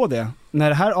apropå det, när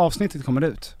det här avsnittet kommer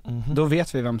ut, då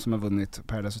vet vi vem som har vunnit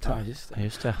Paradise Hotel. Ja,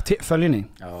 just det. Följer ni?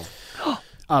 Ja.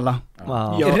 Alla.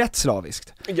 Rätt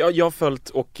slaviskt. Jag har följt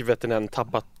och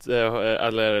tappat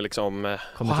eller liksom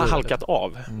har halkat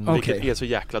av, vilket är så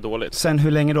jäkla dåligt. Sen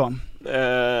hur länge då?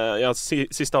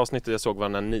 Sista avsnittet jag såg var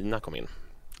när Nina kom in.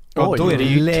 Och då är det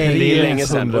ju länge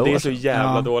sedan, och det är så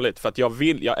jävla dåligt för att jag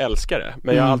älskar det,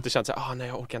 men jag har alltid känt så här, nej,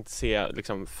 jag orkar inte se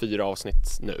liksom 4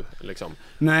 avsnitt nu liksom.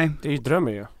 Nej, det är ju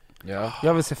drömmen ju. Ja.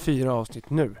 Jag vill se 4 avsnitt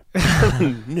nu.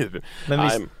 Nu. Men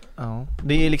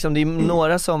det är liksom, det är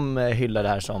några som hyllar det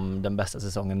här som den bästa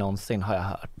säsongen någonsin, har jag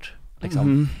hört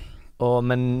liksom.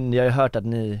 Men jag har hört att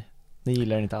ni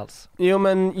gillar den inte alls.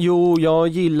 Jo, jag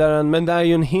gillar den, men det är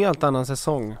ju en helt annan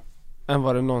säsong än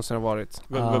vad det någonsin har varit.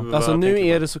 Alltså nu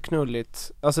är det så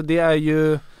knulligt. Alltså det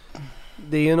är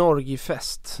en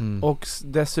orgifest. Och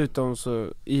dessutom så,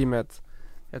 i och med att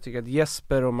jag tycker att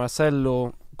Jesper och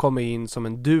Marcello kommer in som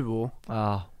en duo,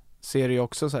 ser det ju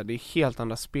också så här, det är helt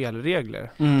andra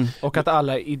spelregler. Och att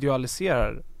alla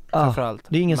idealiserar framförallt.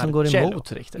 Det är ingen som går Marcello.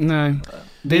 emot riktigt. Nej.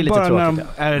 Det är lite bara när de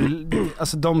tråkigt, är,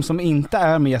 alltså de som inte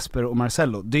är med Jesper och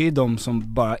Marcello, det är de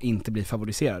som bara inte blir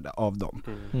favoriserade av dem.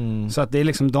 Så att det är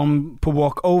liksom de på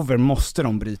walkover måste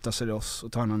de bryta sig loss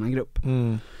och ta en annan grupp.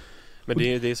 Men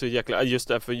det är så jäkla,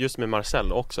 just med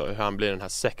Marcel också, hur han blir den här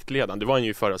sektledaren. Det var han ju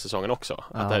i förra säsongen också.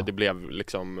 Att det blev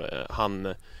liksom,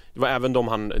 det var även de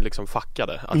han liksom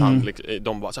fuckade. Att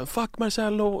de var såhär, fuck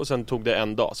Marcello. Och sen tog det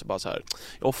en dag så bara så här,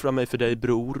 jag offrar mig för dig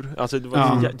bror. Alltså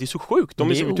det är så sjukt.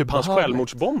 De är så typ hans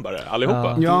självmordsbombare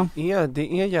allihopa. Ja.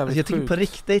 Det är jävligt jag tycker sjukt. på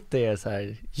riktigt det är så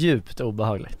här djupt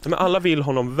obehagligt. Men alla vill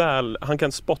honom väl. Han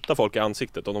kan spotta folk i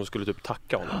ansiktet om de skulle typ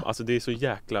tacka honom. Alltså det är så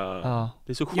jäkla,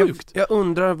 det är så sjukt. Jag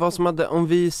undrar vad som hade, om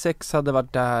vi 6 hade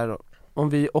varit där, om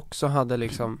vi också hade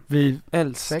liksom vi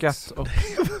älskat och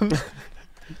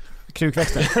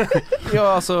krukväxter.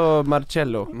 Ja, alltså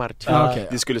Marcello. Okay.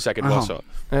 Det skulle säkert vara så.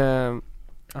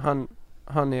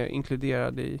 Han är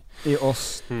inkluderad i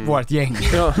oss, vårt gäng.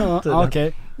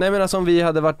 Okay. Nej men alltså om vi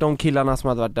hade varit de killarna som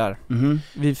hade varit där.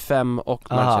 Vi 5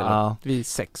 och Marcello. Vi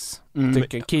 6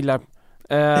 stycken killar.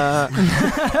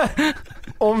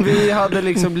 Om vi hade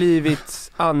liksom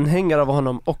blivit anhängare av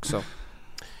honom också.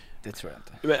 Det tror jag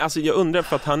inte. Men alltså jag undrar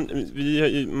för att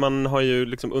man har ju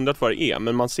liksom undrat vad det är,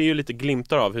 men man ser ju lite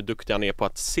glimtar av hur duktig han är på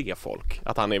att se folk.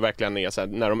 Att han är verkligen är så här,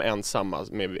 när de är ensamma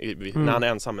när han är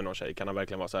ensam med någon tjej kan han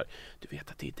verkligen vara så här, du vet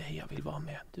att det är dig jag vill vara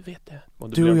med. Du vet det. Och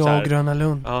du och jag och Gröna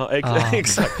Lund. Ja,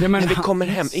 exakt. Ja, men vi kommer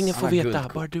hem, ingen får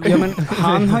veta, bara du. Ja, men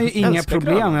han har ju inga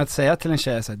problem med att säga till en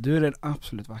tjej så här, du är den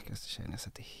absolut vackraste tjejen jag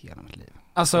sett i hela mitt liv.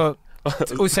 Alltså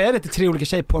och säga det till 3 olika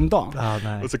tjejer på en dag.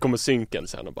 Och så kommer synken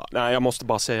sen och bara, nej jag måste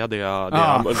bara säga det.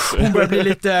 Hon börjar bli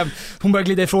lite, hon börjar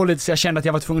glida ifrån lite så jag kände att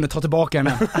jag var tvungen att ta tillbaka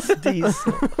henne. Alltså det är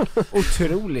så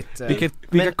otroligt.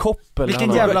 Vilka koppel.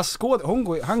 Vilken jävla skåd.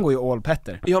 Han går ju all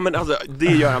Petter. Ja men alltså det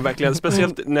gör han verkligen.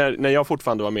 Speciellt när jag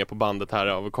fortfarande var med på bandet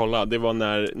här och kolla. Det var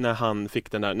när han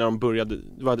fick den där, när de började,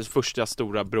 det var det första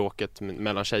stora bråket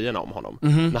mellan tjejerna om honom.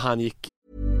 När han gick.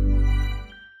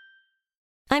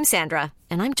 I'm Sandra,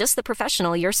 and I'm just the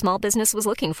professional your small business was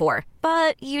looking for.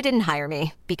 But you didn't hire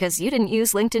me because you didn't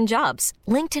use LinkedIn Jobs.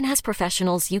 LinkedIn has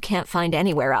professionals you can't find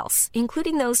anywhere else,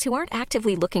 including those who aren't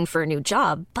actively looking for a new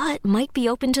job, but might be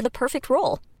open to the perfect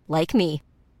role, like me.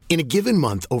 In a given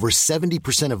month, over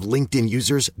 70% of LinkedIn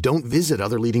users don't visit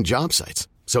other leading job sites.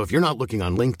 So if you're not looking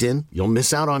on LinkedIn, you'll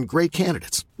miss out on great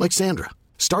candidates, like Sandra.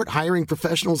 Start hiring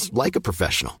professionals like a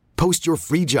professional. Post your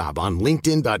free job on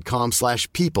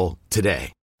linkedin.com/people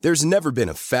today. There's never been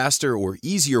a faster or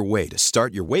easier way to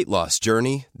start your weight loss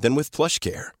journey than with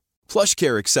PlushCare.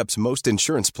 PlushCare accepts most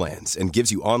insurance plans and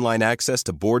gives you online access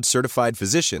to board-certified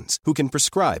physicians who can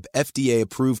prescribe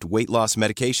FDA-approved weight loss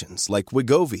medications like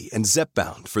Wegovy and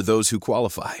Zepbound for those who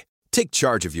qualify. Take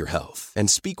charge of your health and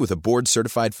speak with a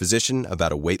board-certified physician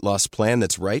about a weight loss plan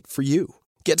that's right for you.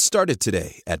 Get started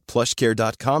today at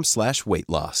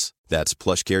plushcare.com/weightloss. That's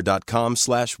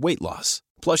plushcare.com/weightloss.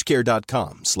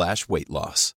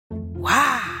 plushcare.com/weightloss.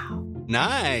 Wow.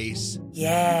 Nice.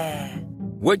 Yeah.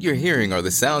 What you're hearing are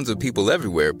the sounds of people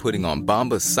everywhere putting on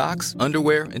Bombas socks,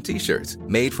 underwear, and T-shirts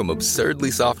made from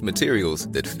absurdly soft materials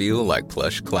that feel like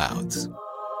plush clouds.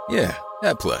 Yeah,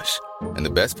 that plush. And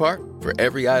the best part? For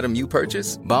every item you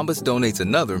purchase, Bombas donates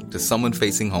another to someone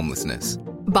facing homelessness.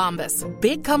 Bombas.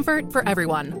 Big comfort for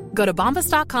everyone. Go to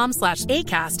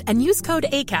bombas.com/ACAST and use code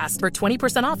ACAST for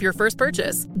 20% off your first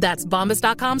purchase. That's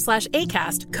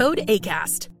bombas.com/ACAST. Code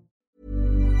ACAST.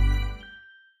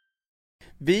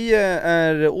 Vi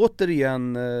är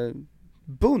återigen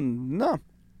bundna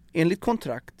enligt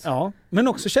kontrakt. Ja, men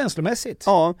också känslomässigt.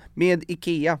 Ja, med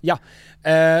IKEA. Ja,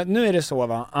 nu är det så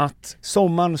va, att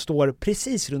sommaren står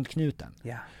precis runt knuten.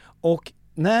 Ja. Och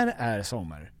när är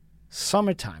sommar?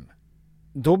 Summertime.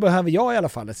 Då behöver jag i alla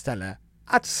fall ett ställe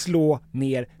att slå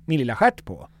ner min lilla stjärt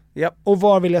på. Ja. Och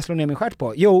var vill jag slå ner min stjärt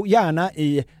på? Jo, gärna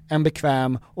i en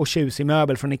bekväm och tjusig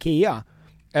möbel från IKEA.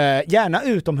 Gärna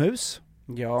utomhus.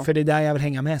 Ja. För det är där jag vill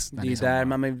hänga mest. Det är där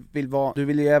man vill vara. Du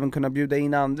vill ju även kunna bjuda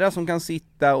in andra som kan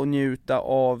sitta och njuta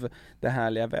av det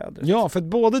härliga vädret. Ja, för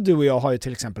både du och jag har ju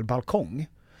till exempel balkong.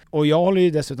 Och jag håller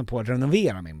ju dessutom på att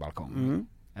renovera min balkong.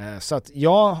 Så att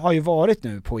jag har ju varit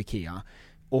nu på IKEA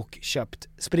och köpt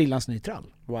sprillans ny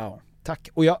trall. Wow. Tack.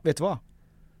 Och jag, vet du vad?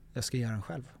 Jag ska göra den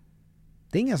själv.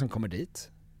 Det är ingen som kommer dit.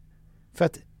 För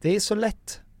att det är så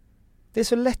lätt. Det är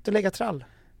så lätt att lägga trall.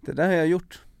 Det där har jag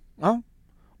gjort. Ja.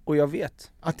 Och jag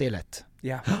vet att det är lätt.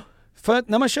 Ja. För att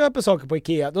när man köper saker på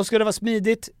IKEA, då ska det vara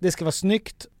smidigt, det ska vara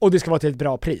snyggt och det ska vara till ett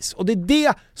bra pris. Och det är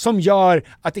det som gör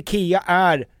att IKEA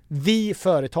är vi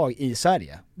företag i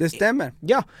Sverige. Det stämmer.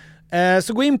 Ja.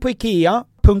 Så gå in på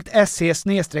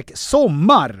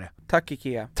ikea.se/sommar. Tack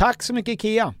IKEA. Tack så mycket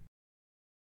IKEA.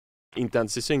 inte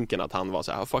ens i synken att han var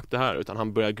så här, fuck det här, utan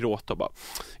han började gråta och bara,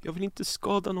 jag vill inte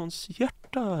skada någons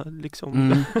hjärta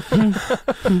liksom.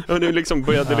 Och nu liksom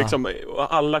började liksom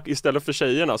alla, istället för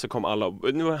tjejerna så kom alla,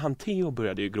 nu var han Theo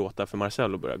började ju gråta för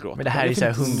Marcello började gråta. Men det här är så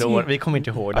här 100 år, vi kommer inte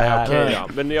ihåg det här. Okay, ja.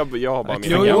 Men jag har bara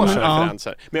mina gamla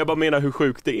referenser. Men jag bara menar hur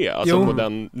sjukt det är, alltså på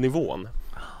den nivån.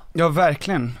 Ja,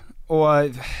 verkligen. Och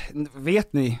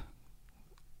vet ni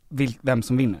vem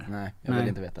som vinner? Nej, jag vill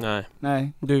inte veta.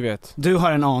 Nej, du vet. Du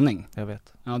har en aning. Jag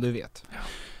vet. Ja, du vet.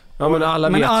 Ja, men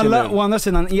alla å andra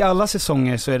sidan, i alla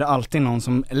säsonger så är det alltid någon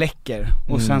som läcker.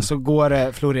 Och sen så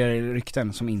florerar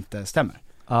rykten som inte stämmer.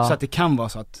 Så att det kan vara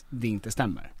så att det inte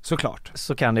stämmer. Såklart.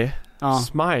 Så kan det. Ja.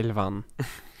 Smile vann.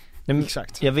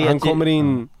 Exakt. Jag vet han kommer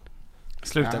in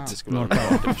slutet.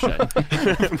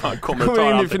 Han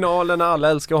kommer in i finalen, alla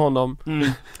älskar honom.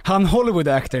 Han Hollywood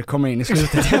actor kommer in i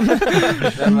slutet.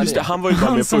 Just det, han var ju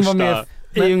bara med som första... var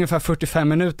med i ungefär 45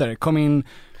 minuter. Kom in,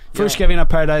 först ska jag vinna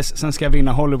Paradise, sen ska jag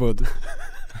vinna Hollywood.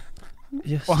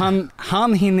 Och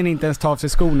han hinner inte ens ta av sig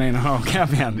skorna innan han åker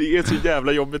hem igen. Det är så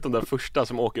jävla jobbigt de där första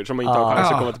som åker, som inte har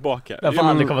chans att komma tillbaka. Jag får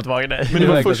aldrig komma tillbaka, nej. Men det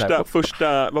var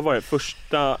första, vad var det?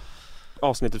 Första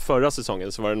avsnittet förra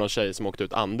säsongen så var det någon tjej som åkte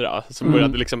ut andra, som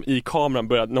började liksom i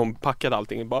kameran, någon packade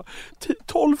allting och bara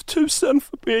 12 000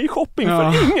 i shopping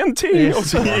för ingenting. Och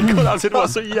så gick hon, alltså det var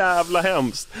så jävla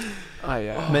hemskt.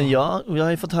 Men jag har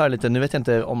ju fått höra lite, nu vet jag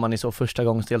inte om man är så första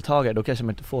gångs deltagare, då kanske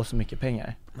man inte får så mycket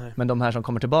pengar. Nej. Men de här som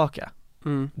kommer tillbaka,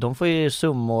 de får ju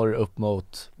summor upp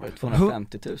mot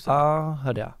 250 000. Ja,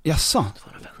 hörde jag. Jaså?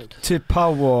 Typ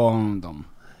Pau och dem.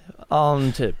 Ja,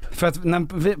 typ. För att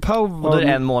när Pau var... Och då är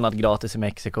det en månad gratis i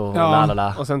Mexiko och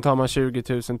lalala. Och sen tar man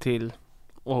 20 000 till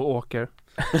och åker.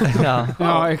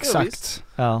 Ja, exakt.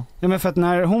 Ja, men för att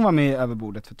när hon var med i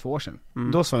Överbordet för 2 år sedan,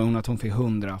 då sa hon att hon fick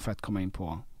 100 för att komma in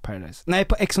på Paradise. Nej,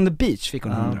 på Ex on the Beach fick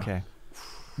hon 100. Okay.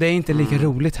 Det är inte lika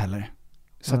roligt heller.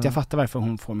 Så att jag fattar varför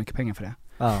hon får mycket pengar för det.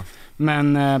 Ja.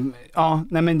 Men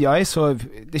nej, men jag är så,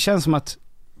 det känns som att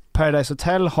Paradise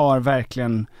Hotel har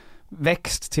verkligen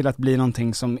växt till att bli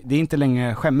någonting som, det är inte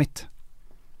längre skämmigt.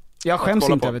 Jag skäms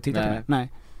inte över att titta på det.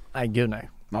 Nej, gud nej.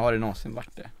 Men har det någonsin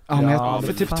varit det? Ja, men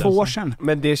för typ 2 år sedan.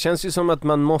 Men det känns ju som att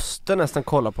man måste nästan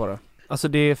kolla på det. Alltså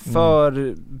det är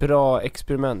för bra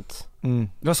experiment.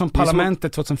 Det var som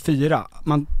Parlamentet 2004.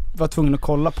 Man var tvungen att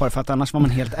kolla på det för att annars var man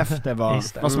helt efter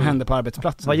vad som hände på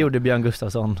arbetsplatsen. Vad gjorde Björn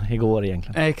Gustafsson igår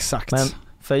egentligen? Exakt. Men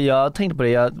för jag tänkte på det,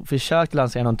 jag försökte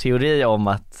lansera någon teori om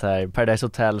att här, Paradise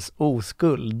Hotels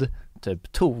oskuld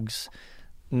typ togs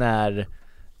när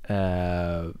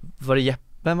var det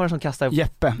vem var det som kastade?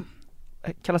 Jeppe.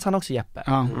 Kallas han också Jeppe?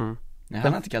 Ja. Nej,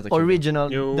 han har inte kastat kula.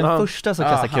 Original, den första som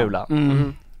kastade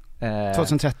kulan.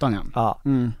 2013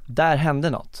 där hände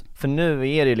något. För nu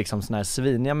är det liksom såna här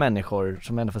sviniga människor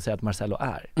som ändå får säga att Marcello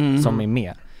är som är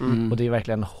med. Och det är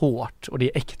verkligen hårt och det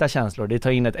är äkta känslor. Det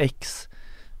tar in ett ex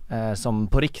som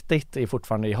på riktigt är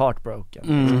fortfarande i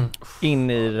heartbroken in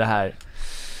i det här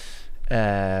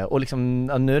och liksom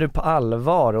nu är det på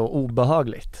allvar och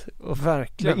obehagligt. Och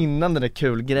verkligen. Men innan den där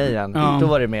kul grejen då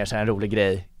var det mer så här en rolig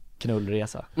grej,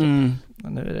 knullresa. Men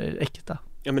nu är det äkta.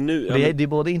 Ja, men nu, det är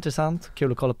både intressant,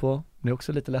 kul att kolla på, men det är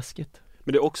också lite läskigt.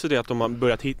 Men det är också det att de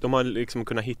har liksom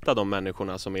kunnat hitta de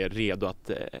människorna som är redo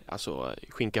att alltså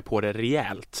skinka på det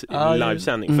rejält i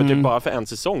livesändning. För typ bara för en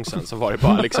säsong sen så var det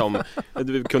bara liksom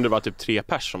det kunde vara typ 3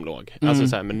 pers som låg. Alltså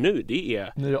så här, men nu det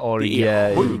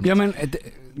är sjukt. Ja, men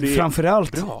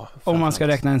framförallt om man ska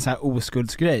räkna en så här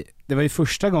oskuldsgrej. Det var ju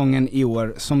första gången i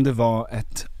år som det var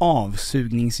ett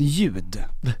avsugningsljud.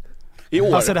 I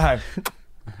år? Alltså det här.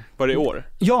 Var det i år?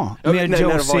 Ja, med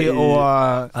Josie och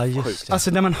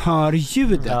alltså där man hör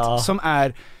ljudet som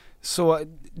är så,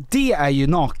 det är ju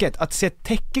naket. Att se ett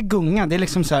täcke gunga, det är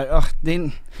liksom så här,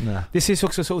 det ser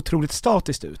också så otroligt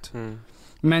statiskt ut.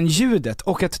 Men ljudet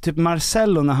och att typ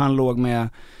Marcello när han låg med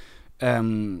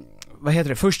vad heter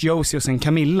det? Först Josie och sen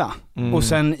Camilla. Och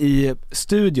sen i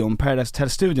studion, Paradise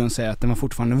Hotel-studion säger att den var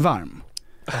fortfarande varm.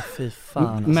 Fy fan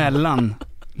alltså. Mellan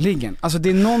liggen. Alltså det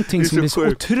är någonting som blir så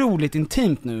otroligt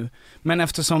intimt nu. Men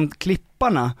eftersom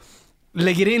klipparna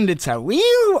lägger in lite så här,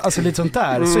 alltså lite sånt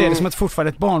där, så är det som att fortfarande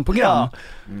ett barnprogram.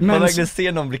 Men man verkligen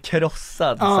ser någon bli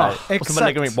krossad så här. Och så man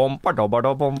lägger in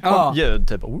bombar ljud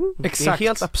typ. Det är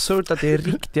helt absurt att det är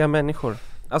riktiga människor.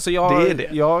 Alltså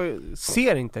jag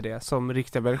ser inte det som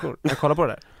riktiga människor när jag kollar på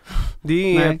det där.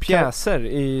 Det är pjäser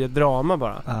i drama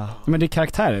bara. Men det är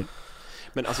karaktärer.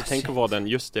 Men alltså tänk att vara den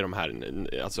just i de här,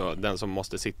 alltså den som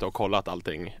måste sitta och kolla att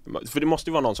allting, för det måste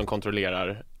ju vara någon som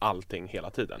kontrollerar allting hela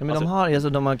tiden. Ja, men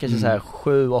de har kanske så här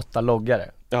 7-8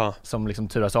 loggare. Ja. Som liksom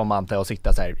turas om antar och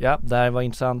sitta så här. Ja, det här var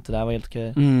intressant, det här var helt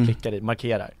okej. Klickar i,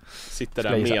 markerar. Sitter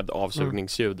där med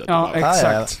avsugningsljudet. Ja,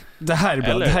 exakt. Det här är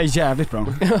bra, det här är jävligt bra.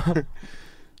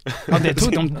 Ja, det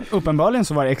tog de, uppenbarligen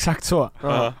så var det exakt så.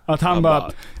 Att han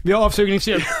bara, vi har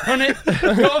avsugningsljud. Hörrni,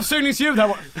 vi har avsugningsljud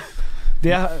här.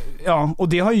 Ja, och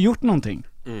det har ju gjort någonting.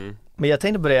 Men jag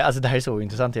tänkte på det, alltså det här är så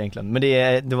intressant egentligen. Men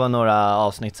det var några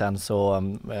avsnitt sen så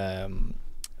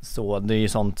det är ju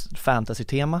sånt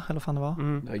fantasy-tema, eller vad fan det var?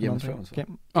 Ja, Game of Thrones.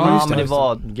 Ja, men det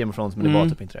var Game of Thrones, men det var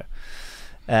typ inte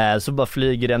det. Så bara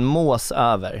flyger en mås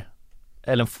över,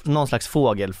 eller någon slags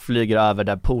fågel flyger över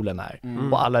där poolen är.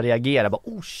 Och alla reagerar bara,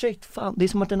 oh shit, fan, det är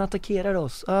som att den attackerar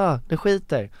oss. Det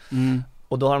skiter.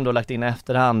 Och då har de då lagt in i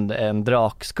efterhand en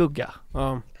drakskugga.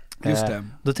 Just det.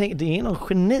 Då det är någon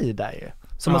geni där ju.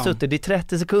 Som har suttit i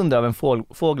 30 sekunder av en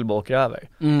fågel åker över.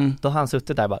 Då har han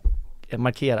suttit där bara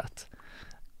markerat.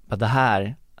 Det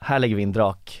här lägger vi in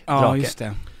drake. Ja, just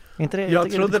det. Inte det,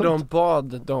 jag trodde de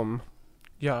bad dem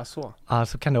göra så. Ja,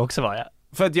 så kan det också vara, ja.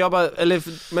 För att jag bara,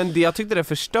 men jag tyckte det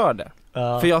förstörde.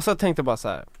 För jag så tänkte bara så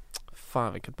här,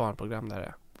 fan vilket barnprogram det här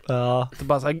är. Ja. Det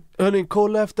bara så här, hörni,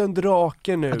 kolla efter en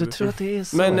drake nu. Ja, du tror att det är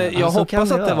så. Men jag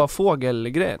hoppas att det var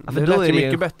fågelgrejen. Ja, det lät ju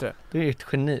mycket bättre. Det är ett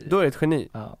geni. Då är det ett geni.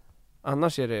 Ja.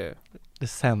 Annars är det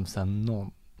sämsta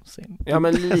någonsin. Ja,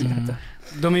 men lite.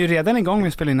 De är ju redan igång med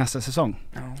att spela in nästa säsong.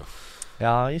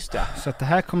 Ja, just det. Så att det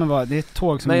här kommer vara, det är ett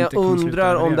tåg som men inte jag kommer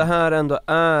undrar om det här ändå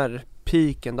är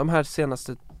piken, de här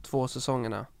senaste 2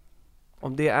 säsongerna.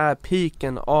 Om det är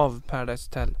piken av Paradise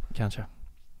Hotel. Kanske.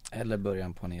 Eller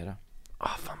början på nere.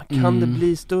 Fan, kan det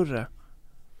bli större?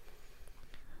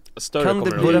 Kan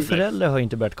det bli? Våra föräldrar har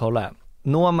inte börjat kolla än.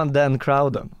 Når man den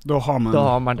crowden, då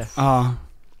har man det. Ja.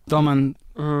 Då har man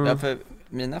Ja, för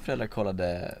mina föräldrar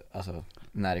kollade alltså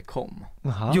när det kom.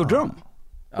 Aha. Gjorde de?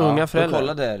 Ja, unga föräldrar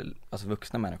kollade alltså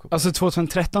vuxna människor. Alltså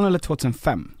 2013 eller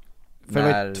 2005? För det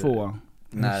var 2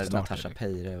 när Natasha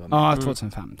Peire var med. Ja,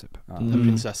 2005 typ.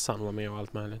 Prinsessan var med och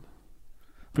allt möjligt.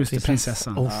 Just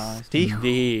prinsessan. Det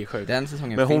är sjukt. Den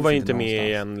säsongen. Men hon var inte med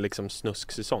i en liksom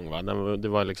snusk-säsong, va? Det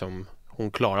var liksom,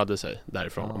 hon klarade sig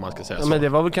därifrån, om man ska säga så. Men det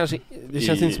var väl kanske, det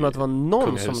känns inte som att det var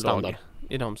någon som dog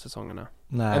i de säsongerna.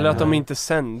 Nej, eller att de inte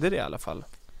sände det i alla fall.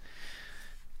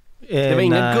 Det var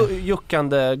ingen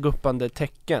juckande, guppande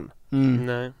tecken.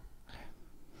 Nej.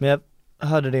 Men jag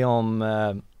hörde det om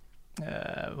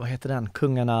vad heter den?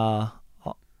 Kungarna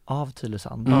av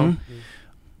Tylösand.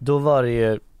 Då var det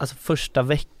ju, alltså första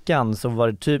veckan så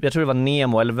var det typ, jag tror det var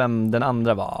Nemo eller vem den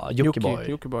andra var,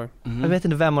 Jockiboi. Jag vet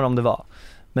inte vem av dem det var.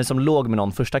 Men som låg med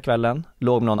någon första kvällen,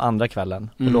 låg med någon andra kvällen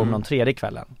och låg med någon tredje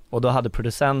kvällen. Och då hade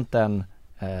producenten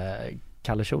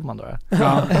Kalle Schulman då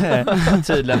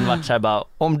tydligen varit så här bara,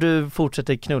 om du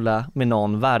fortsätter knulla med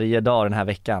någon varje dag den här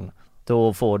veckan,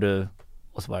 då får du,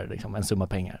 och så var det liksom en summa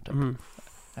pengar typ.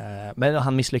 Men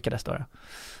han misslyckades då.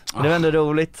 Men det var ändå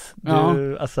roligt.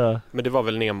 Alltså... Men det var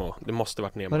väl Nemo, det måste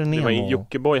varit Nemo. Var det Nemo? Det var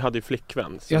Jockiboi hade ju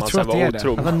flickvän som jag tror att det är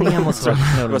otrogen. Det var Nemo som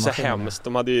det var så hemskt.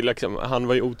 De hade ju liksom, han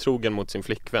var ju otrogen mot sin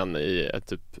flickvän i ett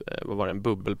typ, vad var det, en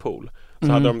bubbelpool. Så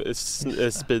hade de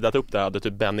speedat upp där, hade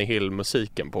typ Benny Hill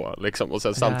musiken på liksom. Och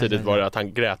sen samtidigt var det att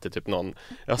han grät i typ någon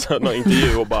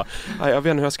intervju och bara, jag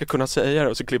vet inte hur jag ska kunna säga det.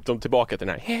 Och så klippte de tillbaka till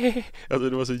den här alltså,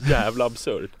 det var så jävla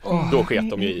absurt. Då sket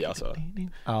de ju i alltså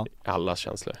allas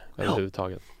känslor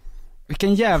överhuvudtaget.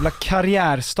 Vilken jävla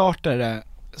karriärstartare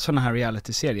såna här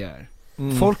reality-serier är.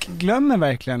 Folk glömmer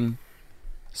verkligen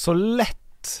så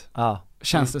lätt,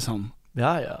 känns det som.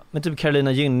 Ja. Men typ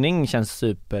Carolina Gynning känns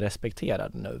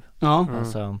superrespekterad nu. Ja,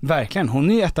 verkligen.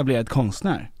 Hon är ju etablerad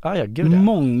konstnär. Ja, gud.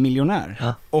 Mångmiljonär.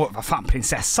 Ja. Och vad fan,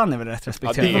 prinsessan är väl rätt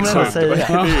respekterad. Ja, det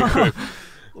är sjukt.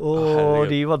 Och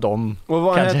det var de. Och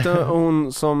vad heter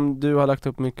hon som du har lagt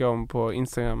upp mycket om på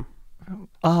Instagram?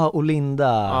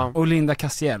 Olinda. Olinda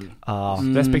Castiel.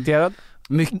 Respekterad?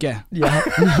 Mycket. Ja,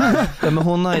 men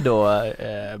hon har ju då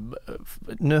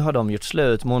nu har de gjort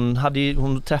slut. Men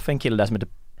hon träffade en kille där som heter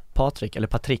Patrik, eller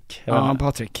Patrik.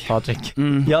 Patrik.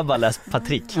 Jag har bara läst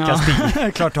Patrik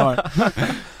Castille. Klart har.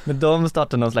 Men de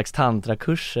startade någon slags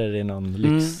tantrakurser i någon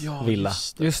lyxvilla.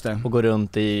 Just det. Och går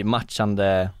runt i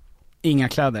matchande inga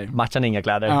kläder.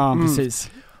 Ja,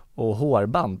 precis. Och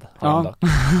hårband har de dock.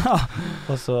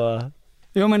 Och så...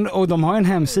 Jo, men och de har en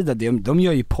hemsida, de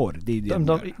gör ju porr.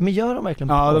 Men gör de verkligen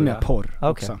porr? Ja, de gör porr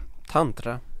också.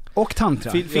 Tantra. Och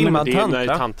tantra. Filmad tantra. Nej,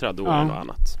 tantra, då är det något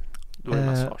annat. Då är det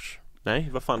massage. Nej,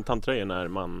 vad fan tantra är när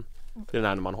man... Det är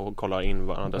när man kollar in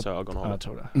varandras ögon. Jag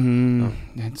tror det.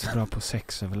 Jag är inte så bra på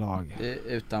sex överlag.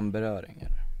 Utan beröring.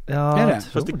 Ja, är det?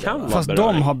 Fast det kan vara Fast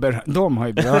de har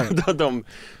ju beröring.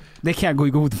 Det kan jag gå i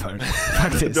god för,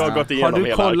 faktiskt. Du har gått igenom har du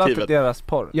hela kollat arkivet. deras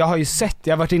porr? Jag har ju sett,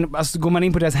 jag har varit in, alltså går man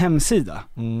in på deras hemsida,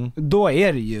 då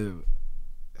är det ju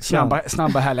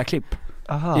snabba härliga klipp.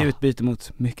 Aha. I utbyte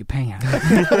mot mycket pengar.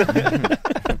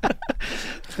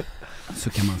 Så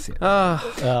kan man se. Ja.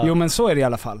 Jo men så är det i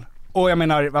alla fall. Och jag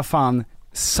menar, vad fan,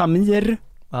 Samir,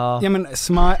 jag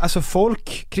menar, alltså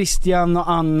folk, Christian och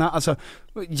Anna, alltså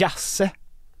Jasse,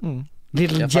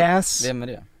 Little Jazz. Vem är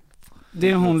det? Det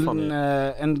är hon,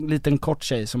 en liten kort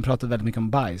tjej som pratade väldigt mycket om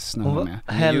bajs när hon var med.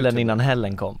 Helen innan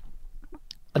Helen kom.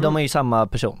 De är ju samma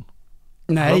person.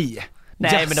 Nej,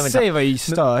 men Jasse var ju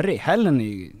störig, Helen är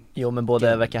ju... Jo men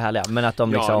båda verkar härliga, men att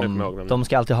de liksom, de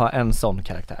ska alltid ha en sån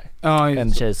karaktär. Ja,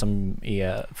 en tjej som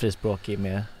är frispråkig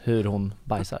med hur hon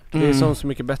bajsar. Det är så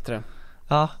mycket bättre.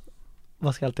 Ja,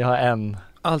 man ska alltid ha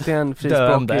alltid en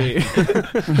frispråkig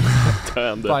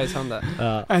döende. Bajsande.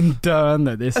 Ja. En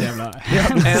döende, det är så jävla...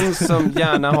 En som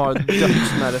gärna har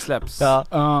dött när det släpps.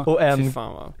 Ja, och en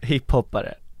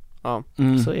hiphoppare. Ja,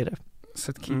 så är det.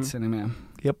 Så att kidsen är med.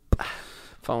 Japp.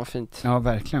 Fan vad fint. Ja,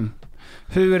 verkligen.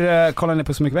 Hur kollar ni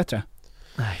på Så mycket bättre?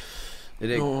 Nej. Är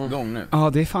det igång nu? Ja,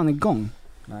 det är fan igång.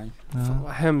 Nej. Fan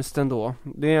vad hemskt ändå.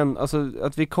 Det är alltså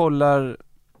att vi kollar,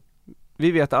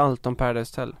 vi vet allt om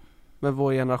Paradise Hotel, men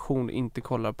vår generation inte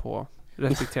kollar på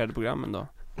respekterade programmen då.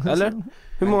 Eller?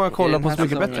 Hur många kollar på Så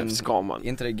mycket bättre? Ska man?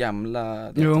 Inte det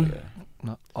gamla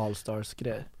All Stars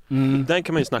grej. Den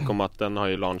kan man ju snacka om att den har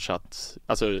ju launchat,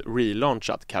 alltså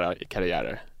relaunchat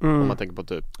karriärer. Om man tänker på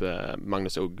typ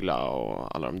Magnus Uggla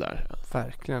och alla de där.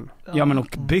 Verkligen. Ja men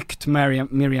och byggt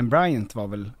Miriam Bryant var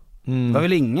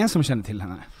väl ingen som kände till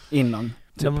henne innan.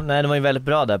 Typ. De var ju väldigt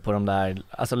bra där på de där.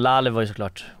 Alltså Lale var ju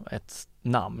såklart ett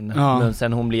namn, men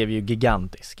sen hon blev ju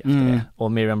gigantisk efter det.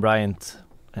 Och Miriam Bryant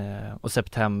och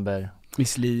September,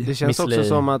 Miss Li. Det känns också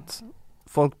som att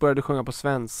folk började sjunga på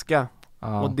svenska.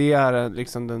 Ja. Och det är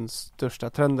liksom den största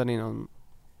trenden inom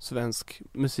svensk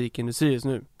musikindustri just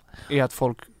nu, är att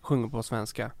folk sjunger på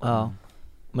svenska. Ja.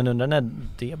 Men undrar när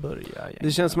det börjar.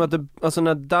 Det känns som att alltså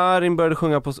när Darin började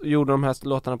sjunga gjorde de här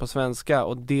låtarna på svenska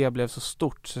och det blev så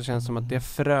stort, så känns det som att det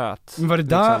fröt. Men var det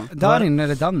Darin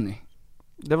eller Danny?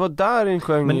 Det var Darin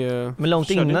sjöng ju. Men långt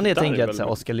innan det tänker jag att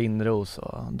Oskar Lindros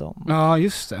och dem. Ja,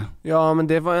 just det. Ja, men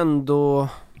det var ändå,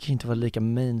 det kan inte vara lika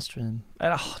mainstream.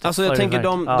 Alltså jag tänker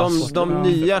de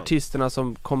nya artisterna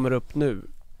som kommer upp nu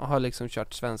har liksom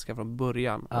kört svenska från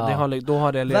början. Och då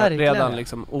har det redan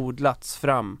liksom odlats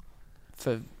fram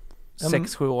för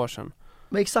 6-7 år sedan.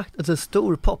 Men exakt, alltså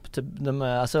stor pop typ,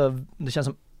 alltså det känns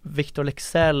som Victor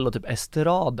Leksell och typ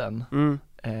Estraden.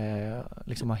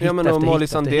 Liksom har hit ja, men efter Molly hit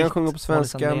Sandén sjunger på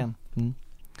svenska.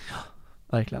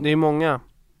 Verkligen. Det är många.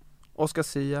 Oscar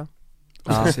Sia.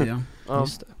 Sia.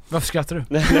 Just det. Varför skrattar du?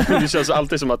 Det känns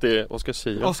alltid som att det är Oscar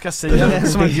Sia. Oscar Sia,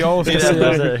 som att jag Oscar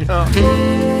Sia. Ja.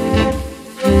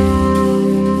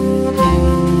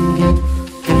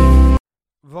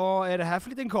 Vad är det här för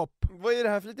liten kopp? Vad är det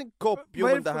här för liten kopp? Jo,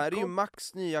 men det här är ju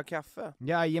Max nya kaffe.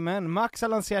 Jajamän, Max har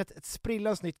lanserat ett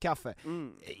sprillans nytt kaffe.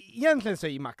 Egentligen så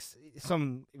är Max,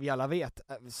 som vi alla vet,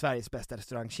 Sveriges bästa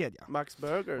restaurangkedja. Max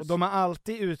Burgers. Och de har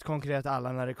alltid utkonkurrerat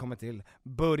alla när det kommer till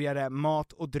burgare,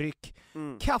 mat och dryck.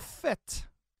 Kaffet,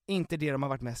 inte det de har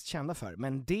varit mest kända för,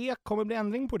 men det kommer bli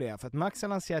ändring på det, för att Max har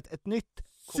lanserat ett nytt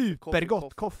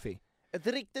supergott coffee. Ett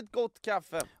riktigt gott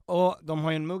kaffe. Och de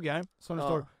har ju en mugg här som det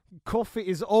står Coffee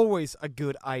is always a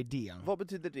good idea. Vad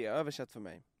betyder det? Översätt för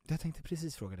mig. Jag tänkte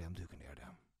precis fråga dig om du kunde göra det.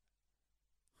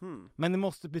 Men det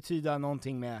måste betyda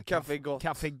någonting med kaffe gott.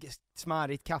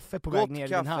 Smarrigt kaffe på gott väg ner i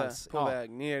din hals. På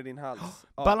väg ner i din hals.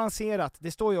 Balanserat.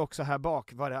 Det står ju också här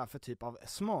bak vad det är för typ av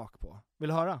smak på. Vill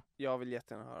du höra? Jag vill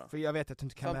jättegärna höra. För jag vet att du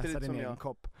inte kan samtidigt läsa det ner i en jag.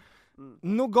 kopp.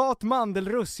 Nougat,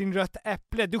 mandelrussin, rött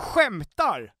äpple. Du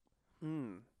skämtar!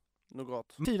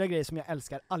 Nougat. 4 grejer som jag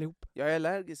älskar allihop. Jag är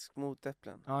allergisk mot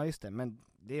äpplen. Ja just det, men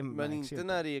det men inte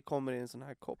när det kommer i en sån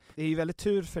här kopp. Det är ju väldigt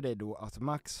tur för dig då att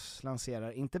Max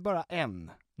lanserar inte bara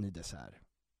en ny dessert,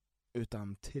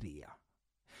 utan 3.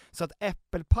 Så att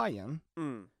äppelpajen,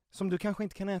 som du kanske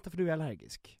inte kan äta för du är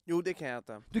allergisk. Jo, det kan jag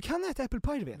äta. Du kan äta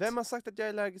äppelpaj, du vet. Vem har sagt att jag är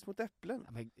allergisk mot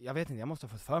äpplen? Jag vet inte, jag måste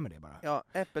ha fått för mig det bara. Ja,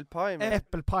 äppelpaj.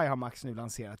 Äppelpaj har Max nu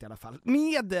lanserat i alla fall.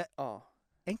 Med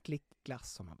en klick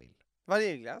glass som man vill.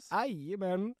 Vaniljglass?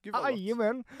 Jajamän.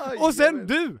 Jajamän. Och sen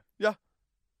du! Ja.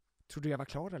 Tror du jag var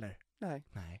klar eller?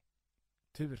 Nej.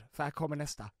 Tur, för här kommer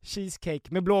nästa. Cheesecake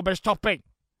med blåbärstopping.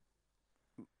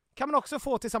 Kan man också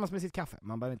få tillsammans med sitt kaffe.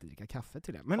 Man behöver inte dricka kaffe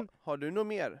till det. Men har du något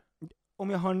mer? Om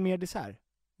jag har en mer dessert?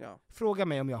 Ja. Fråga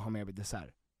mig om jag har mer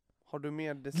dessert. Har du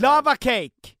mer dessert? Lava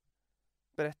cake!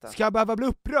 Berätta. Ska jag behöva bli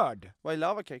upprörd? Vad är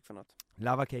lava cake för något?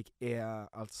 Lava cake är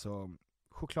alltså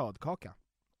chokladkaka.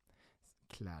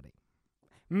 Kläding.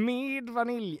 Med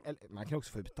vanilj. Eller, man kan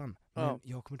också få utan. Men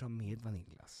jag kommer ta med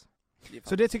vaniljglass.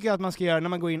 Så det tycker jag att man ska göra när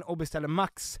man går in och beställer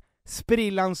Max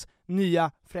sprillans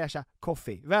nya fräscha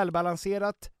coffee.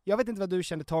 Välbalanserat. Jag vet inte vad du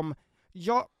kände, Tom.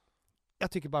 Jag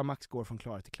tycker bara Max går från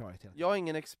klarhet till klarhet. Jag är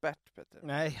ingen expert, Peter.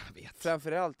 Nej, jag vet.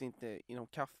 Framförallt inte inom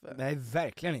kaffe. Nej,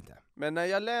 verkligen inte. Men när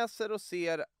jag läser och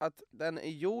ser att den är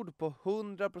gjord på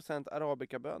 100%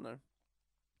 arabikabönor,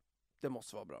 det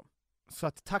måste vara bra. Så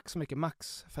att tack så mycket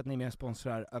Max för att ni är med och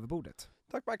sponsrar över bordet.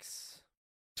 Tack Max.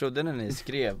 Trodde när ni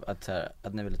skrev att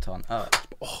ni ville ta en öl?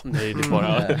 Nej, det är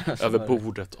bara över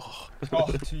bordet.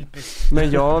 Typiskt.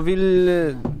 Men jag vill...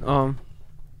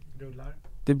 Rullar.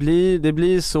 Det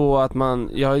blir så att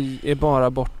jag är bara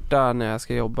borta när jag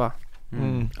ska jobba.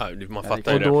 Ja, man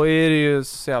fattar och det. då är det ju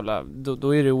så jävla...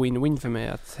 Då är det win-win för mig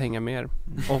att hänga med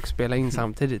och spela in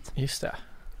samtidigt. Just det.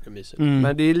 Det är mysigt.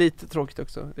 Men det är lite tråkigt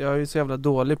också. Jag är ju så jävla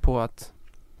dålig på att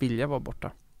vilja vara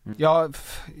borta. Jag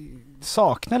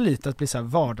saknar lite att bli så här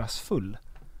vardagsfull.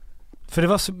 För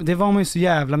det var man ju så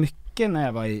jävla mycket när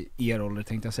jag var i er ålder,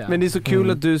 tänkte jag säga. Men det är så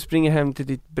kul att du springer hem till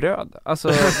ditt bröd.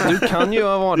 Alltså, du kan ju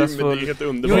vara vardagsfull. Men det är helt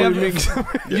underbart.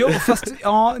 Jo, fast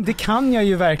det kan jag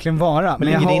ju verkligen vara.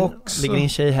 Men jag har också... Ligger din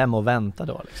tjej hem och väntar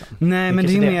då liksom? Nej, men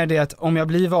det är mer det att om jag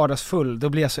blir vardagsfull, då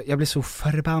blir jag blir så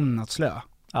förbannat slö.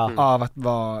 Av att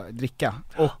dricka.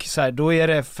 Och så här, då är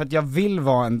det för att jag vill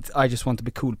vara en I just want to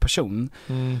be cool person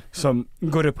som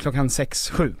går upp klockan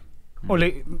 6-7 och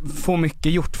får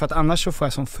mycket gjort, för att annars så får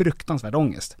jag sån fruktansvärd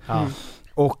ångest.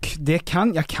 Och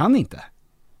jag kan inte.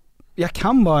 Jag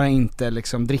kan bara inte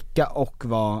liksom dricka och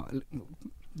vara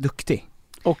duktig.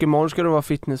 Och imorgon ska du vara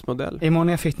fitnessmodell. Imorgon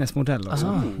är jag fitnessmodell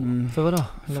också. För vadå?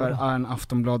 För en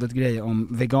Aftonbladet-grej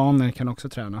om veganer kan också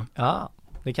träna. Ja,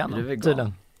 det kan de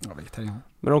tydligen. Ja, vegetarian.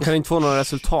 Men de kan inte få några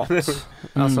resultat.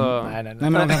 Alltså... Nej,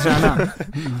 men de kan träna.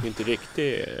 Det är inte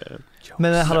riktigt...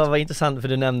 Men hallå, vad intressant, för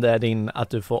du nämnde att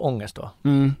du får ångest då.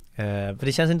 För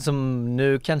det känns inte som,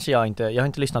 nu kanske jag har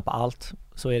inte lyssnat på allt,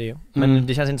 så är det ju. Men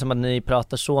det känns inte som att ni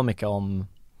pratar så mycket om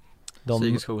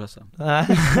psykisk ohälsa.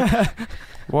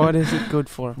 What is it good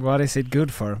for? What is it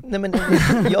good for? Nej, men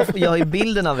jag har ju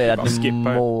bilden av er att ni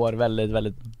mår väldigt,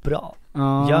 väldigt bra.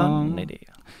 Gör ni det?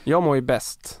 Jag mår ju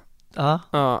bäst.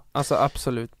 Ja, alltså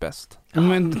absolut bäst.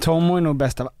 Men Tom är nog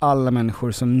bäst av alla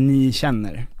människor som ni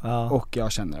känner. Och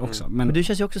jag känner också. Men du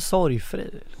känns ju också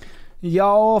sorgfri.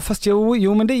 Ja, fast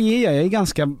jo men det ger jag. Jag är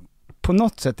ganska, på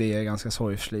något sätt är jag ganska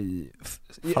sorgfri.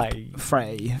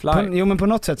 Fri. Jo, men på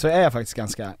något sätt så är jag faktiskt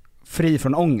ganska fri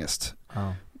från ångest.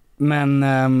 Men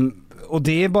och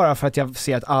det är bara för att jag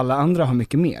ser att alla andra har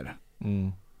mycket mer.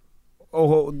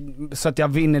 Och så att jag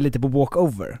vinner lite på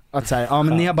walkover. Att säga,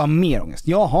 men ni har bara mer ångest.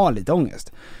 Jag har lite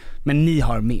ångest, men ni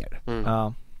har mer.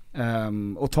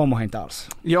 Och Tom har inte alls.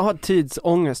 Jag har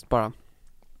tidsångest bara.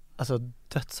 Alltså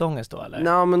dödsångest då, eller?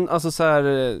 Nej, men alltså så här,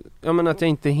 jag menar att jag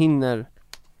inte hinner.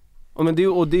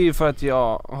 Och det är ju för att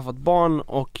jag har fått barn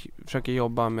och försöker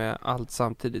jobba med allt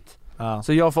samtidigt.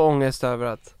 Så jag får ångest över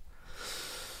att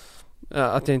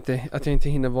jag inte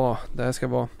hinner vara där jag ska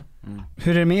vara.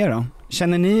 Hur är det med då?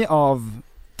 Känner ni av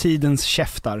tidens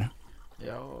käftar?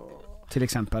 Ja. Till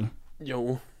exempel?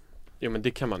 Jo, men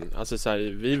det kan man. Alltså så här,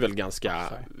 vi är väl ganska...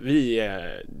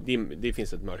 det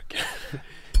finns ett mörker.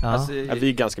 Alltså, vi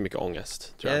är ganska mycket ångest,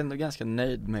 tror jag. Jag är ändå ganska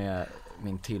nöjd med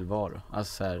min tillvaro.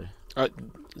 Alltså så här,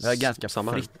 jag är ganska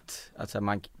fritt. Alltså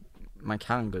man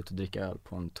kan gå ut och dricka öl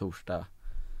på en torsdag.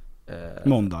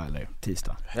 Måndag eller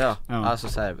tisdag. Ja. Alltså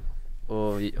så här,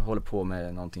 och håller på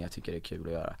med någonting jag tycker är kul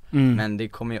att göra. Men det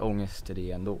kommer ju ångest till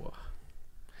det ändå.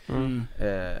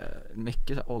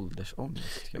 Mycket så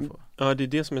åldersångest ska jag få. Ja, det är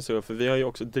det som är så, för vi har ju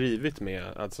också drivit med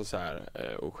alltså så här,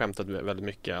 och skämtat väldigt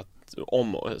mycket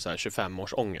om så här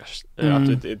 25-års ångest.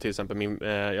 Att till exempel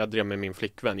jag drev med min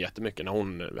flickvän jättemycket när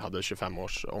hon hade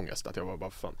 25-års ångest, att jag var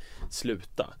bara fan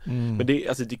sluta. Men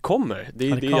det kommer.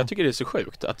 Jag tycker det är så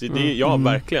sjukt att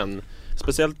verkligen,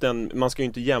 speciellt man ska ju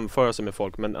inte jämföra sig med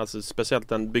folk, men alltså speciellt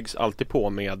den byggs alltid på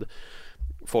med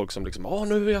folk som liksom,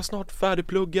 nu är jag snart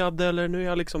färdigpluggad, eller nu är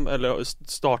jag liksom, eller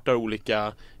startar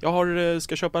olika,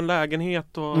 ska köpa en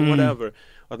lägenhet och whatever,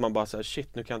 och att man bara såhär,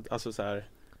 shit, nu kan, alltså såhär,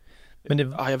 men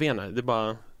jag vet inte, det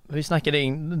bara... Vi snackade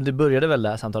det började väl det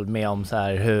här samtalet med om så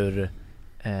här hur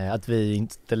att vi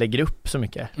inte lägger upp så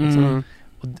mycket liksom.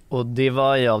 Och det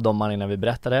var ju av de anledningarna vi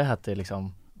berättade, att det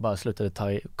liksom bara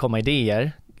slutade komma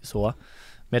idéer så.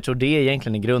 Men jag tror det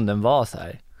egentligen i grunden var så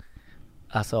här,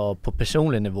 alltså på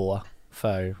personlig nivå,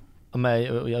 för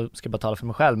jag ska bara tala för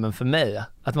mig själv, men för mig,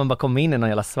 att man bara kom in i någon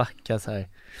jävla svacka så här,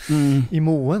 i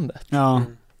måendet.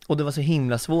 Och det var så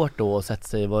himla svårt då att sätta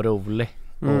sig och vara rolig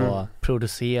och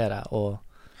producera och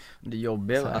det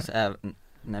jobbiga, alltså även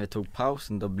när vi tog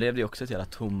pausen, då blev det också ett jävla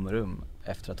tomrum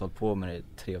efter att ha hållit på med det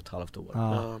i 3,5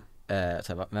 år.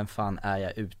 Så här, vem fan är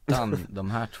jag utan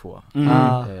de här två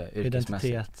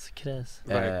identitetskris.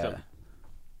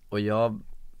 Och jag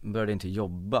började inte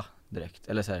jobba direkt,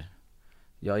 eller så här,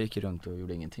 jag gick runt och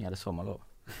gjorde ingenting, jag hade sommarlov.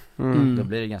 Då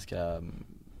blir det ganska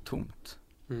tomt.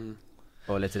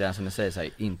 Och lite det som du säger, så här,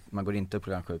 man går inte upp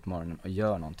klockan 7 på morgonen och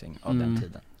gör någonting av den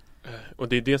tiden. Och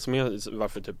det är det som är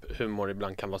varför typ humor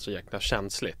ibland kan vara så jäkla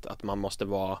känsligt, att man måste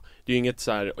vara, det är ju inget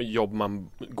så här jobb man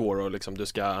går och liksom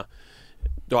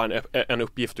du har en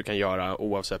uppgift du kan göra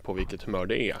oavsett på vilket humör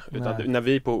det är. Utan när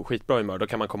vi är på skitbra humör, då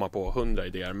kan man komma på 100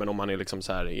 idéer, men om man är liksom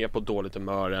så här, är på dåligt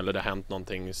humör eller det har hänt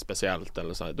någonting speciellt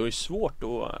eller så här, då är det svårt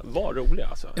att vara rolig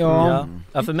alltså. Ja,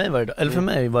 för mig var det för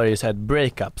mig var det ju så här ett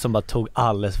breakup som bara tog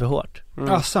alldeles för hårt.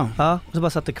 Asså. Ja, och så bara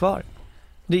satt det kvar.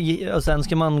 Och sen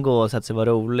ska man gå och sätta sig och vara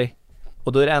rolig.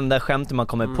 Och då är det enda skämtet man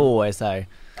kommer på är så här,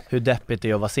 hur deppigt det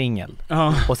är att vara singel.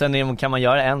 Och sen kan man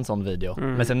göra en sån video.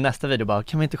 Men sen nästa video bara,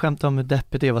 kan man inte skämta om hur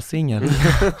deppigt det är att vara singel?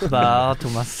 Bara,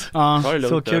 Thomas,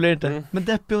 så kul är det inte. Men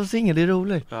deppigt att vara singel, det är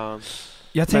roligt.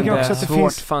 Jag tänker också att det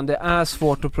finns... det är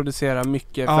svårt att producera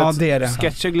mycket. Ja, det är det.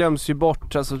 Sketcher glöms ju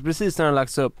bort, alltså precis när den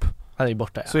lagts upp. Ja, det är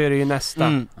borta, så är det ju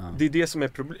nästa. Det är det som är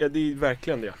problemet, det är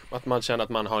verkligen det. Att man känner att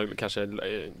man har kanske,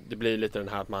 det blir lite den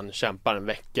här att man kämpar en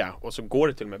vecka och så går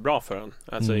det till och med bra för en.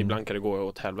 Alltså ibland kan det gå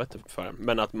åt helvete för en.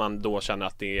 Men att man då känner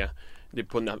att det är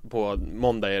på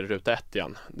måndag är ruta 1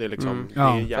 igen. Det är liksom, det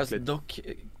är jäkligt. Fast dock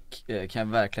kan jag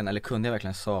verkligen, eller kunde jag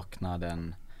verkligen sakna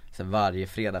den, så varje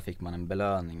fredag fick man en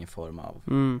belöning i form av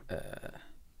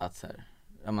att så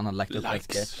här, man har lagt upp en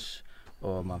sketch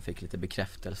och man fick lite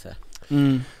bekräftelse.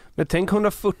 Men tänk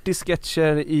 140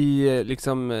 sketcher i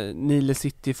liksom Nile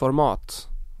City-format.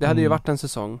 Det hade ju varit en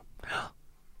säsong.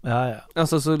 Ja.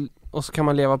 Alltså och så kan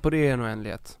man leva på det i en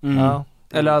oändlighet. Ja.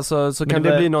 Eller alltså så kan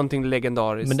det bli någonting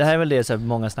legendariskt. Men det här är väl det så här,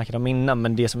 många snackar om innan,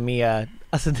 men det som är,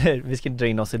 alltså vi ska inte dra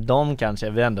in oss i dem kanske,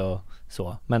 vi är ändå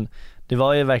så. Men det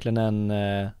var ju verkligen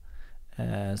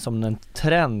som en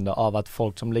trend av att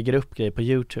folk som lägger upp grejer på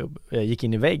YouTube gick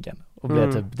in i väggen och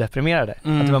blev typ deprimerade.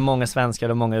 Att det var många svenskar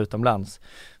och många utomlands.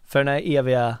 För den här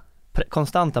eviga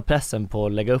konstanta pressen på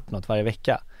att lägga upp något varje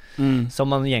vecka som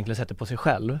man egentligen sätter på sig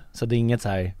själv. Så det är inget så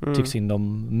här tycks synd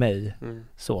om mig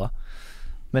så.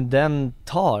 Men den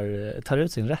tar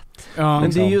ut sin rätt. Ja,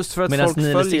 men det är just för att medan folk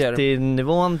följer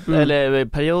nivån eller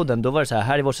perioden, då var det så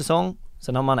här är vår säsong,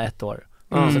 sen har man 1 år.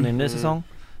 Sen är det en ny säsong.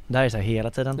 Det här är så här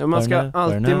hela tiden. Ja, man ska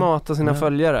alltid mata sina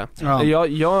följare.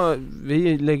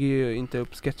 Vi lägger ju inte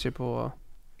upp sketcher på,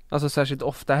 alltså särskilt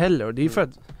ofta heller. Och det är för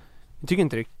att jag tycker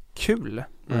inte det är kul.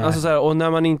 Alltså så här, och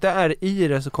när man inte är i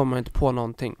det så kommer man inte på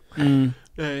någonting.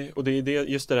 Nej, och det är det,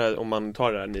 just det där, om man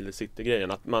tar det här Nile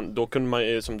City-grejen, att då kunde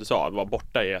man, som du sa, vara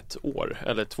borta i 1 år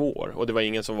eller 2 år, och det var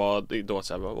ingen som var då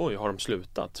så här, oj, har de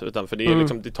slutat? Utan för det är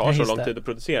liksom, det tar så lång tid att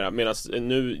producera, medan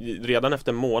nu, redan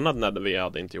efter en månad när vi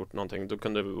hade inte gjort någonting, då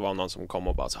kunde det vara någon som kom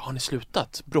och bara så, har ni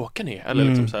slutat? Bråkar ni? Eller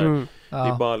liksom så här,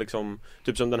 det är bara liksom,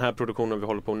 typ som den här produktionen vi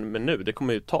håller på med nu, det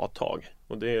kommer ju ta ett tag.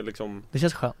 Och det är liksom, det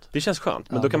känns skönt. Det känns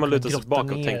skönt, men då kan man luta sig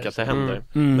tillbaka och tänka att det händer.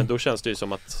 Men då känns det ju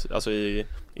som att, alltså i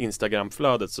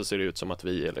Instagram-flödet så ser det ut som att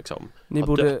vi är liksom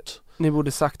dött. Ni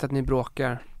borde sagt att ni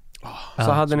bråkar.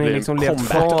 Så hade ni liksom levt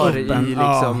kvar i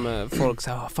liksom folk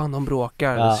så här, fan de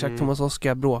bråkar. Jack Thomas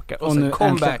Oskar bråkar. Och nu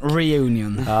comeback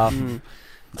reunion.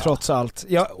 Trots allt.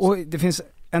 Ja, och det finns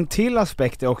en till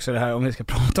aspekt också det här, om vi ska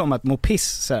prata om att må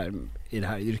piss så här, i det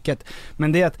här yrket.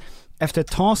 Men det är att efter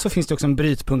ett tag så finns det också en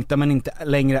brytpunkt där man inte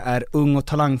längre är ung och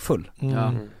talangfull.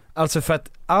 Alltså för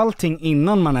att allting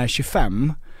innan man är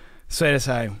 25 så är det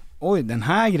så här, oj den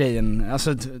här grejen,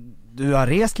 alltså du har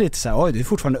rest lite så här, oj du är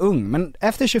fortfarande ung. Men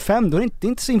efter 25 då är det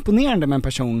inte så imponerande med en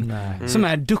person som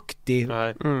är duktig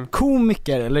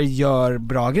komiker eller gör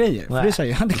bra grejer. För det är så här,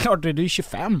 ja det är klart du är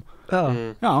 25.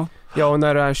 Ja, och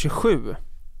när du är 27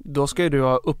 då ska ju du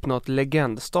ha uppnått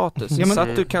legendstatus så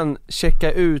att du kan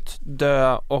checka ut,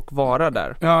 dö och vara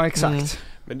där. Ja, exakt.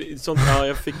 Men det är sånt,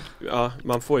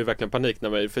 man får ju verkligen panik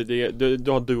när för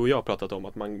då har du och jag pratat om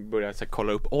att man börjar så här,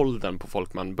 kolla upp åldern på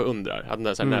folk man beundrar.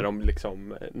 Att så här, när de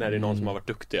liksom, när det är någon som har varit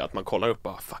duktig, att man kollar upp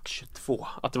fuck 22.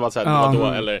 Att det var så här, det var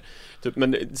då eller typ,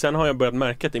 men sen har jag börjat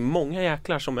märka att det är många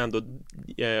jäklar som ändå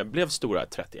blev stora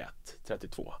 31,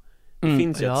 32. Det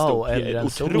finns ju ett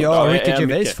stort otroligt. Ja, Ricky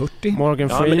Gervais 40. Morgan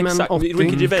Freeman 80.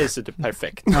 Ricky Gervais är typ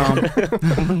perfekt.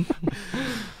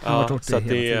 Så att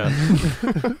det är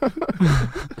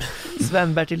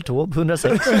Sven-Bertil Taube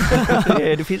 106.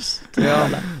 det finns.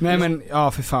 Nej men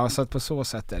för fan, så att på så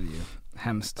sätt är det ju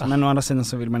hemskt. Men å andra sidan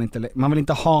så vill man vill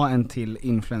inte ha en till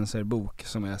influencerbok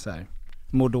som är så här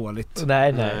mår dåligt.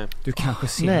 Nej. Du kanske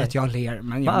ser att jag ler,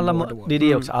 men jag mår dåligt. Det är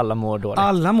det också, alla mår dåligt.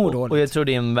 Alla mår dåligt. Och jag tror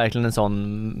det är verkligen en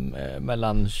sån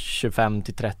mellan 25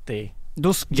 till 30.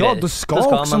 Då ska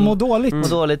också man må dåligt. Må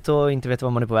dåligt och inte veta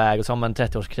var man är på väg, och så har man en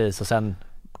 30-årskris och sen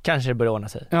kanske det börjar ordna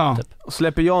sig. Ja. Typ. Och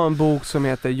släpper jag en bok som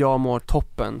heter Jag mår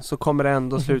toppen, så kommer det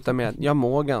ändå sluta med att jag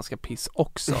mår ganska piss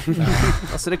också.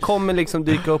 Alltså det kommer liksom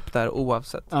dyka upp där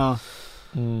oavsett. Ja.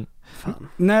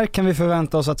 När kan vi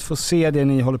förvänta oss att få se det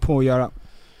ni håller på att göra?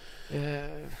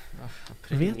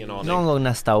 Någon gång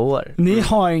nästa år. Ni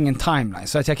har ingen timeline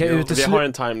så att jag kan utesluta. Vi har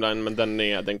en timeline, men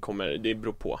den kommer, det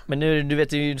beror på. Men nu, du vet,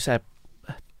 det är ju så här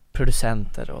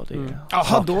producenter och det.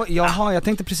 Jaha, jag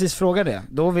tänkte precis fråga det.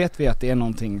 Då vet vi att det är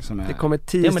någonting som är. Det kommer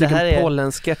 10 stycken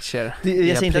Pollen-sketcher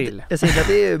i april. Jag säger inte att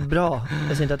det är bra.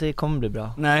 Jag säger inte att det kommer bli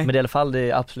bra. Nej. Men det är i alla fall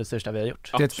det absolut största vi har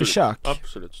gjort. Det är ett försök.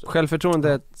 Absolut.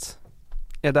 Självförtroendet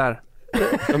är där.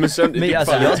 Ja, men sen,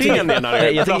 jag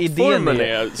tycker idén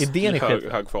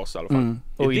är hög för oss i alla fall.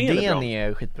 Och idén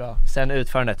är skitbra. Sen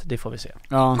utförandet, det får vi se.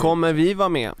 Ja. Kommer vi vara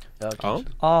med?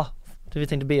 Ja. Vi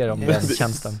tänkte be er om den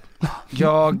tjänsten.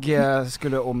 Jag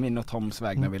skulle om min och Toms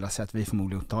vägnar vilja säga att vi är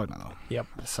förmodligen upptagna då. Yep.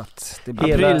 Så att det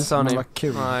blir april sa ni.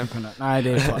 Kul. Nej,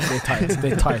 det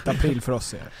är tajt. April för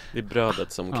oss är det. Det är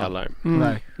brödet som kallar.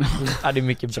 Ja, det är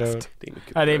mycket bröd.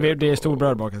 Det är stor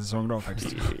bröd bakom säsongdag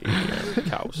faktiskt.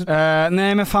 Kaos.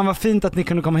 Nej, men fan vad fint att ni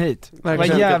kunde komma hit. Det var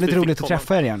jävligt roligt att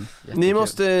träffa er igen. Ni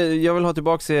måste, jag vill ha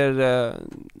tillbaka er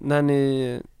när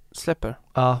ni släpper.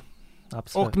 Ja.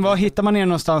 Absolut. Och vad hittar man er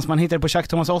någonstans? Man hittar det på Chuck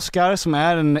Thomas Oscar som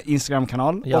är en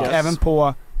Instagram-kanal. Yes. Och även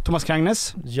på Thomas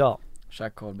Krangnes. Ja.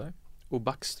 Chuck Holberg. Och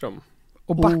Backström.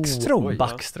 Och Backström.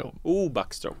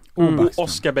 Backström.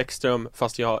 Oskar Bäckström,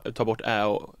 fast jag tar bort ä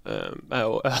och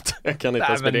öt. Jag kan inte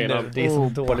ens med det. Det är så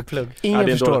dålig plugg. Ingen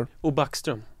förstår. Och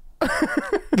Backström.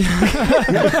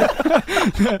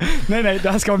 nej, det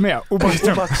här ska vara med. Och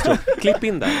Backström. Klipp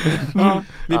in där.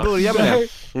 Vi börjar med det.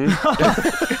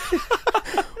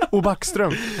 Och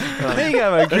Backström. Hej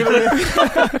grabbar, kul.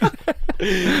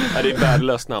 Det är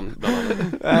värdelöst namn.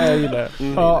 Jag gillar det.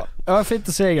 Ja, fint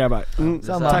att se grabbar.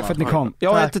 Tack för att ni kom.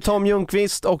 Jag heter Tom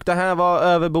Ljungqvist och det här var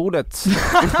Över bordet.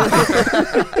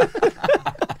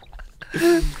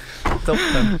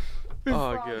 Toppen. Gud.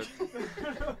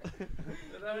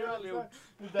 Det där är ju aldrig gjort.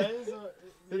 Det där är så.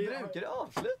 Det brukar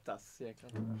avslutas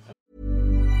egentligen.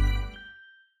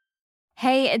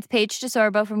 Hey, it's Paige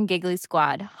DeSorbo from Giggly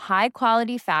Squad. High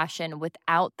quality fashion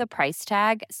without the price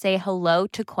tag. Say hello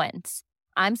to Quince.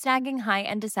 I'm snagging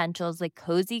high-end essentials like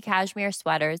cozy cashmere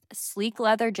sweaters, sleek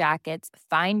leather jackets,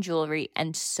 fine jewelry,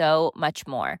 and so much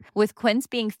more. With Quince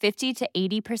being 50 to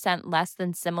 80% less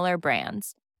than similar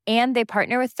brands. And they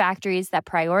partner with factories that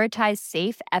prioritize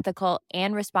safe, ethical,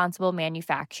 and responsible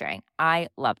manufacturing. I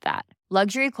love that.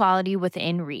 Luxury quality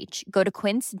within reach. Go to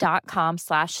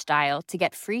quince.com/style to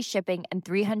get free shipping and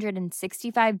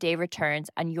 365-day returns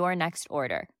on your next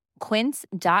order.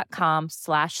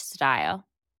 Quince.com/style.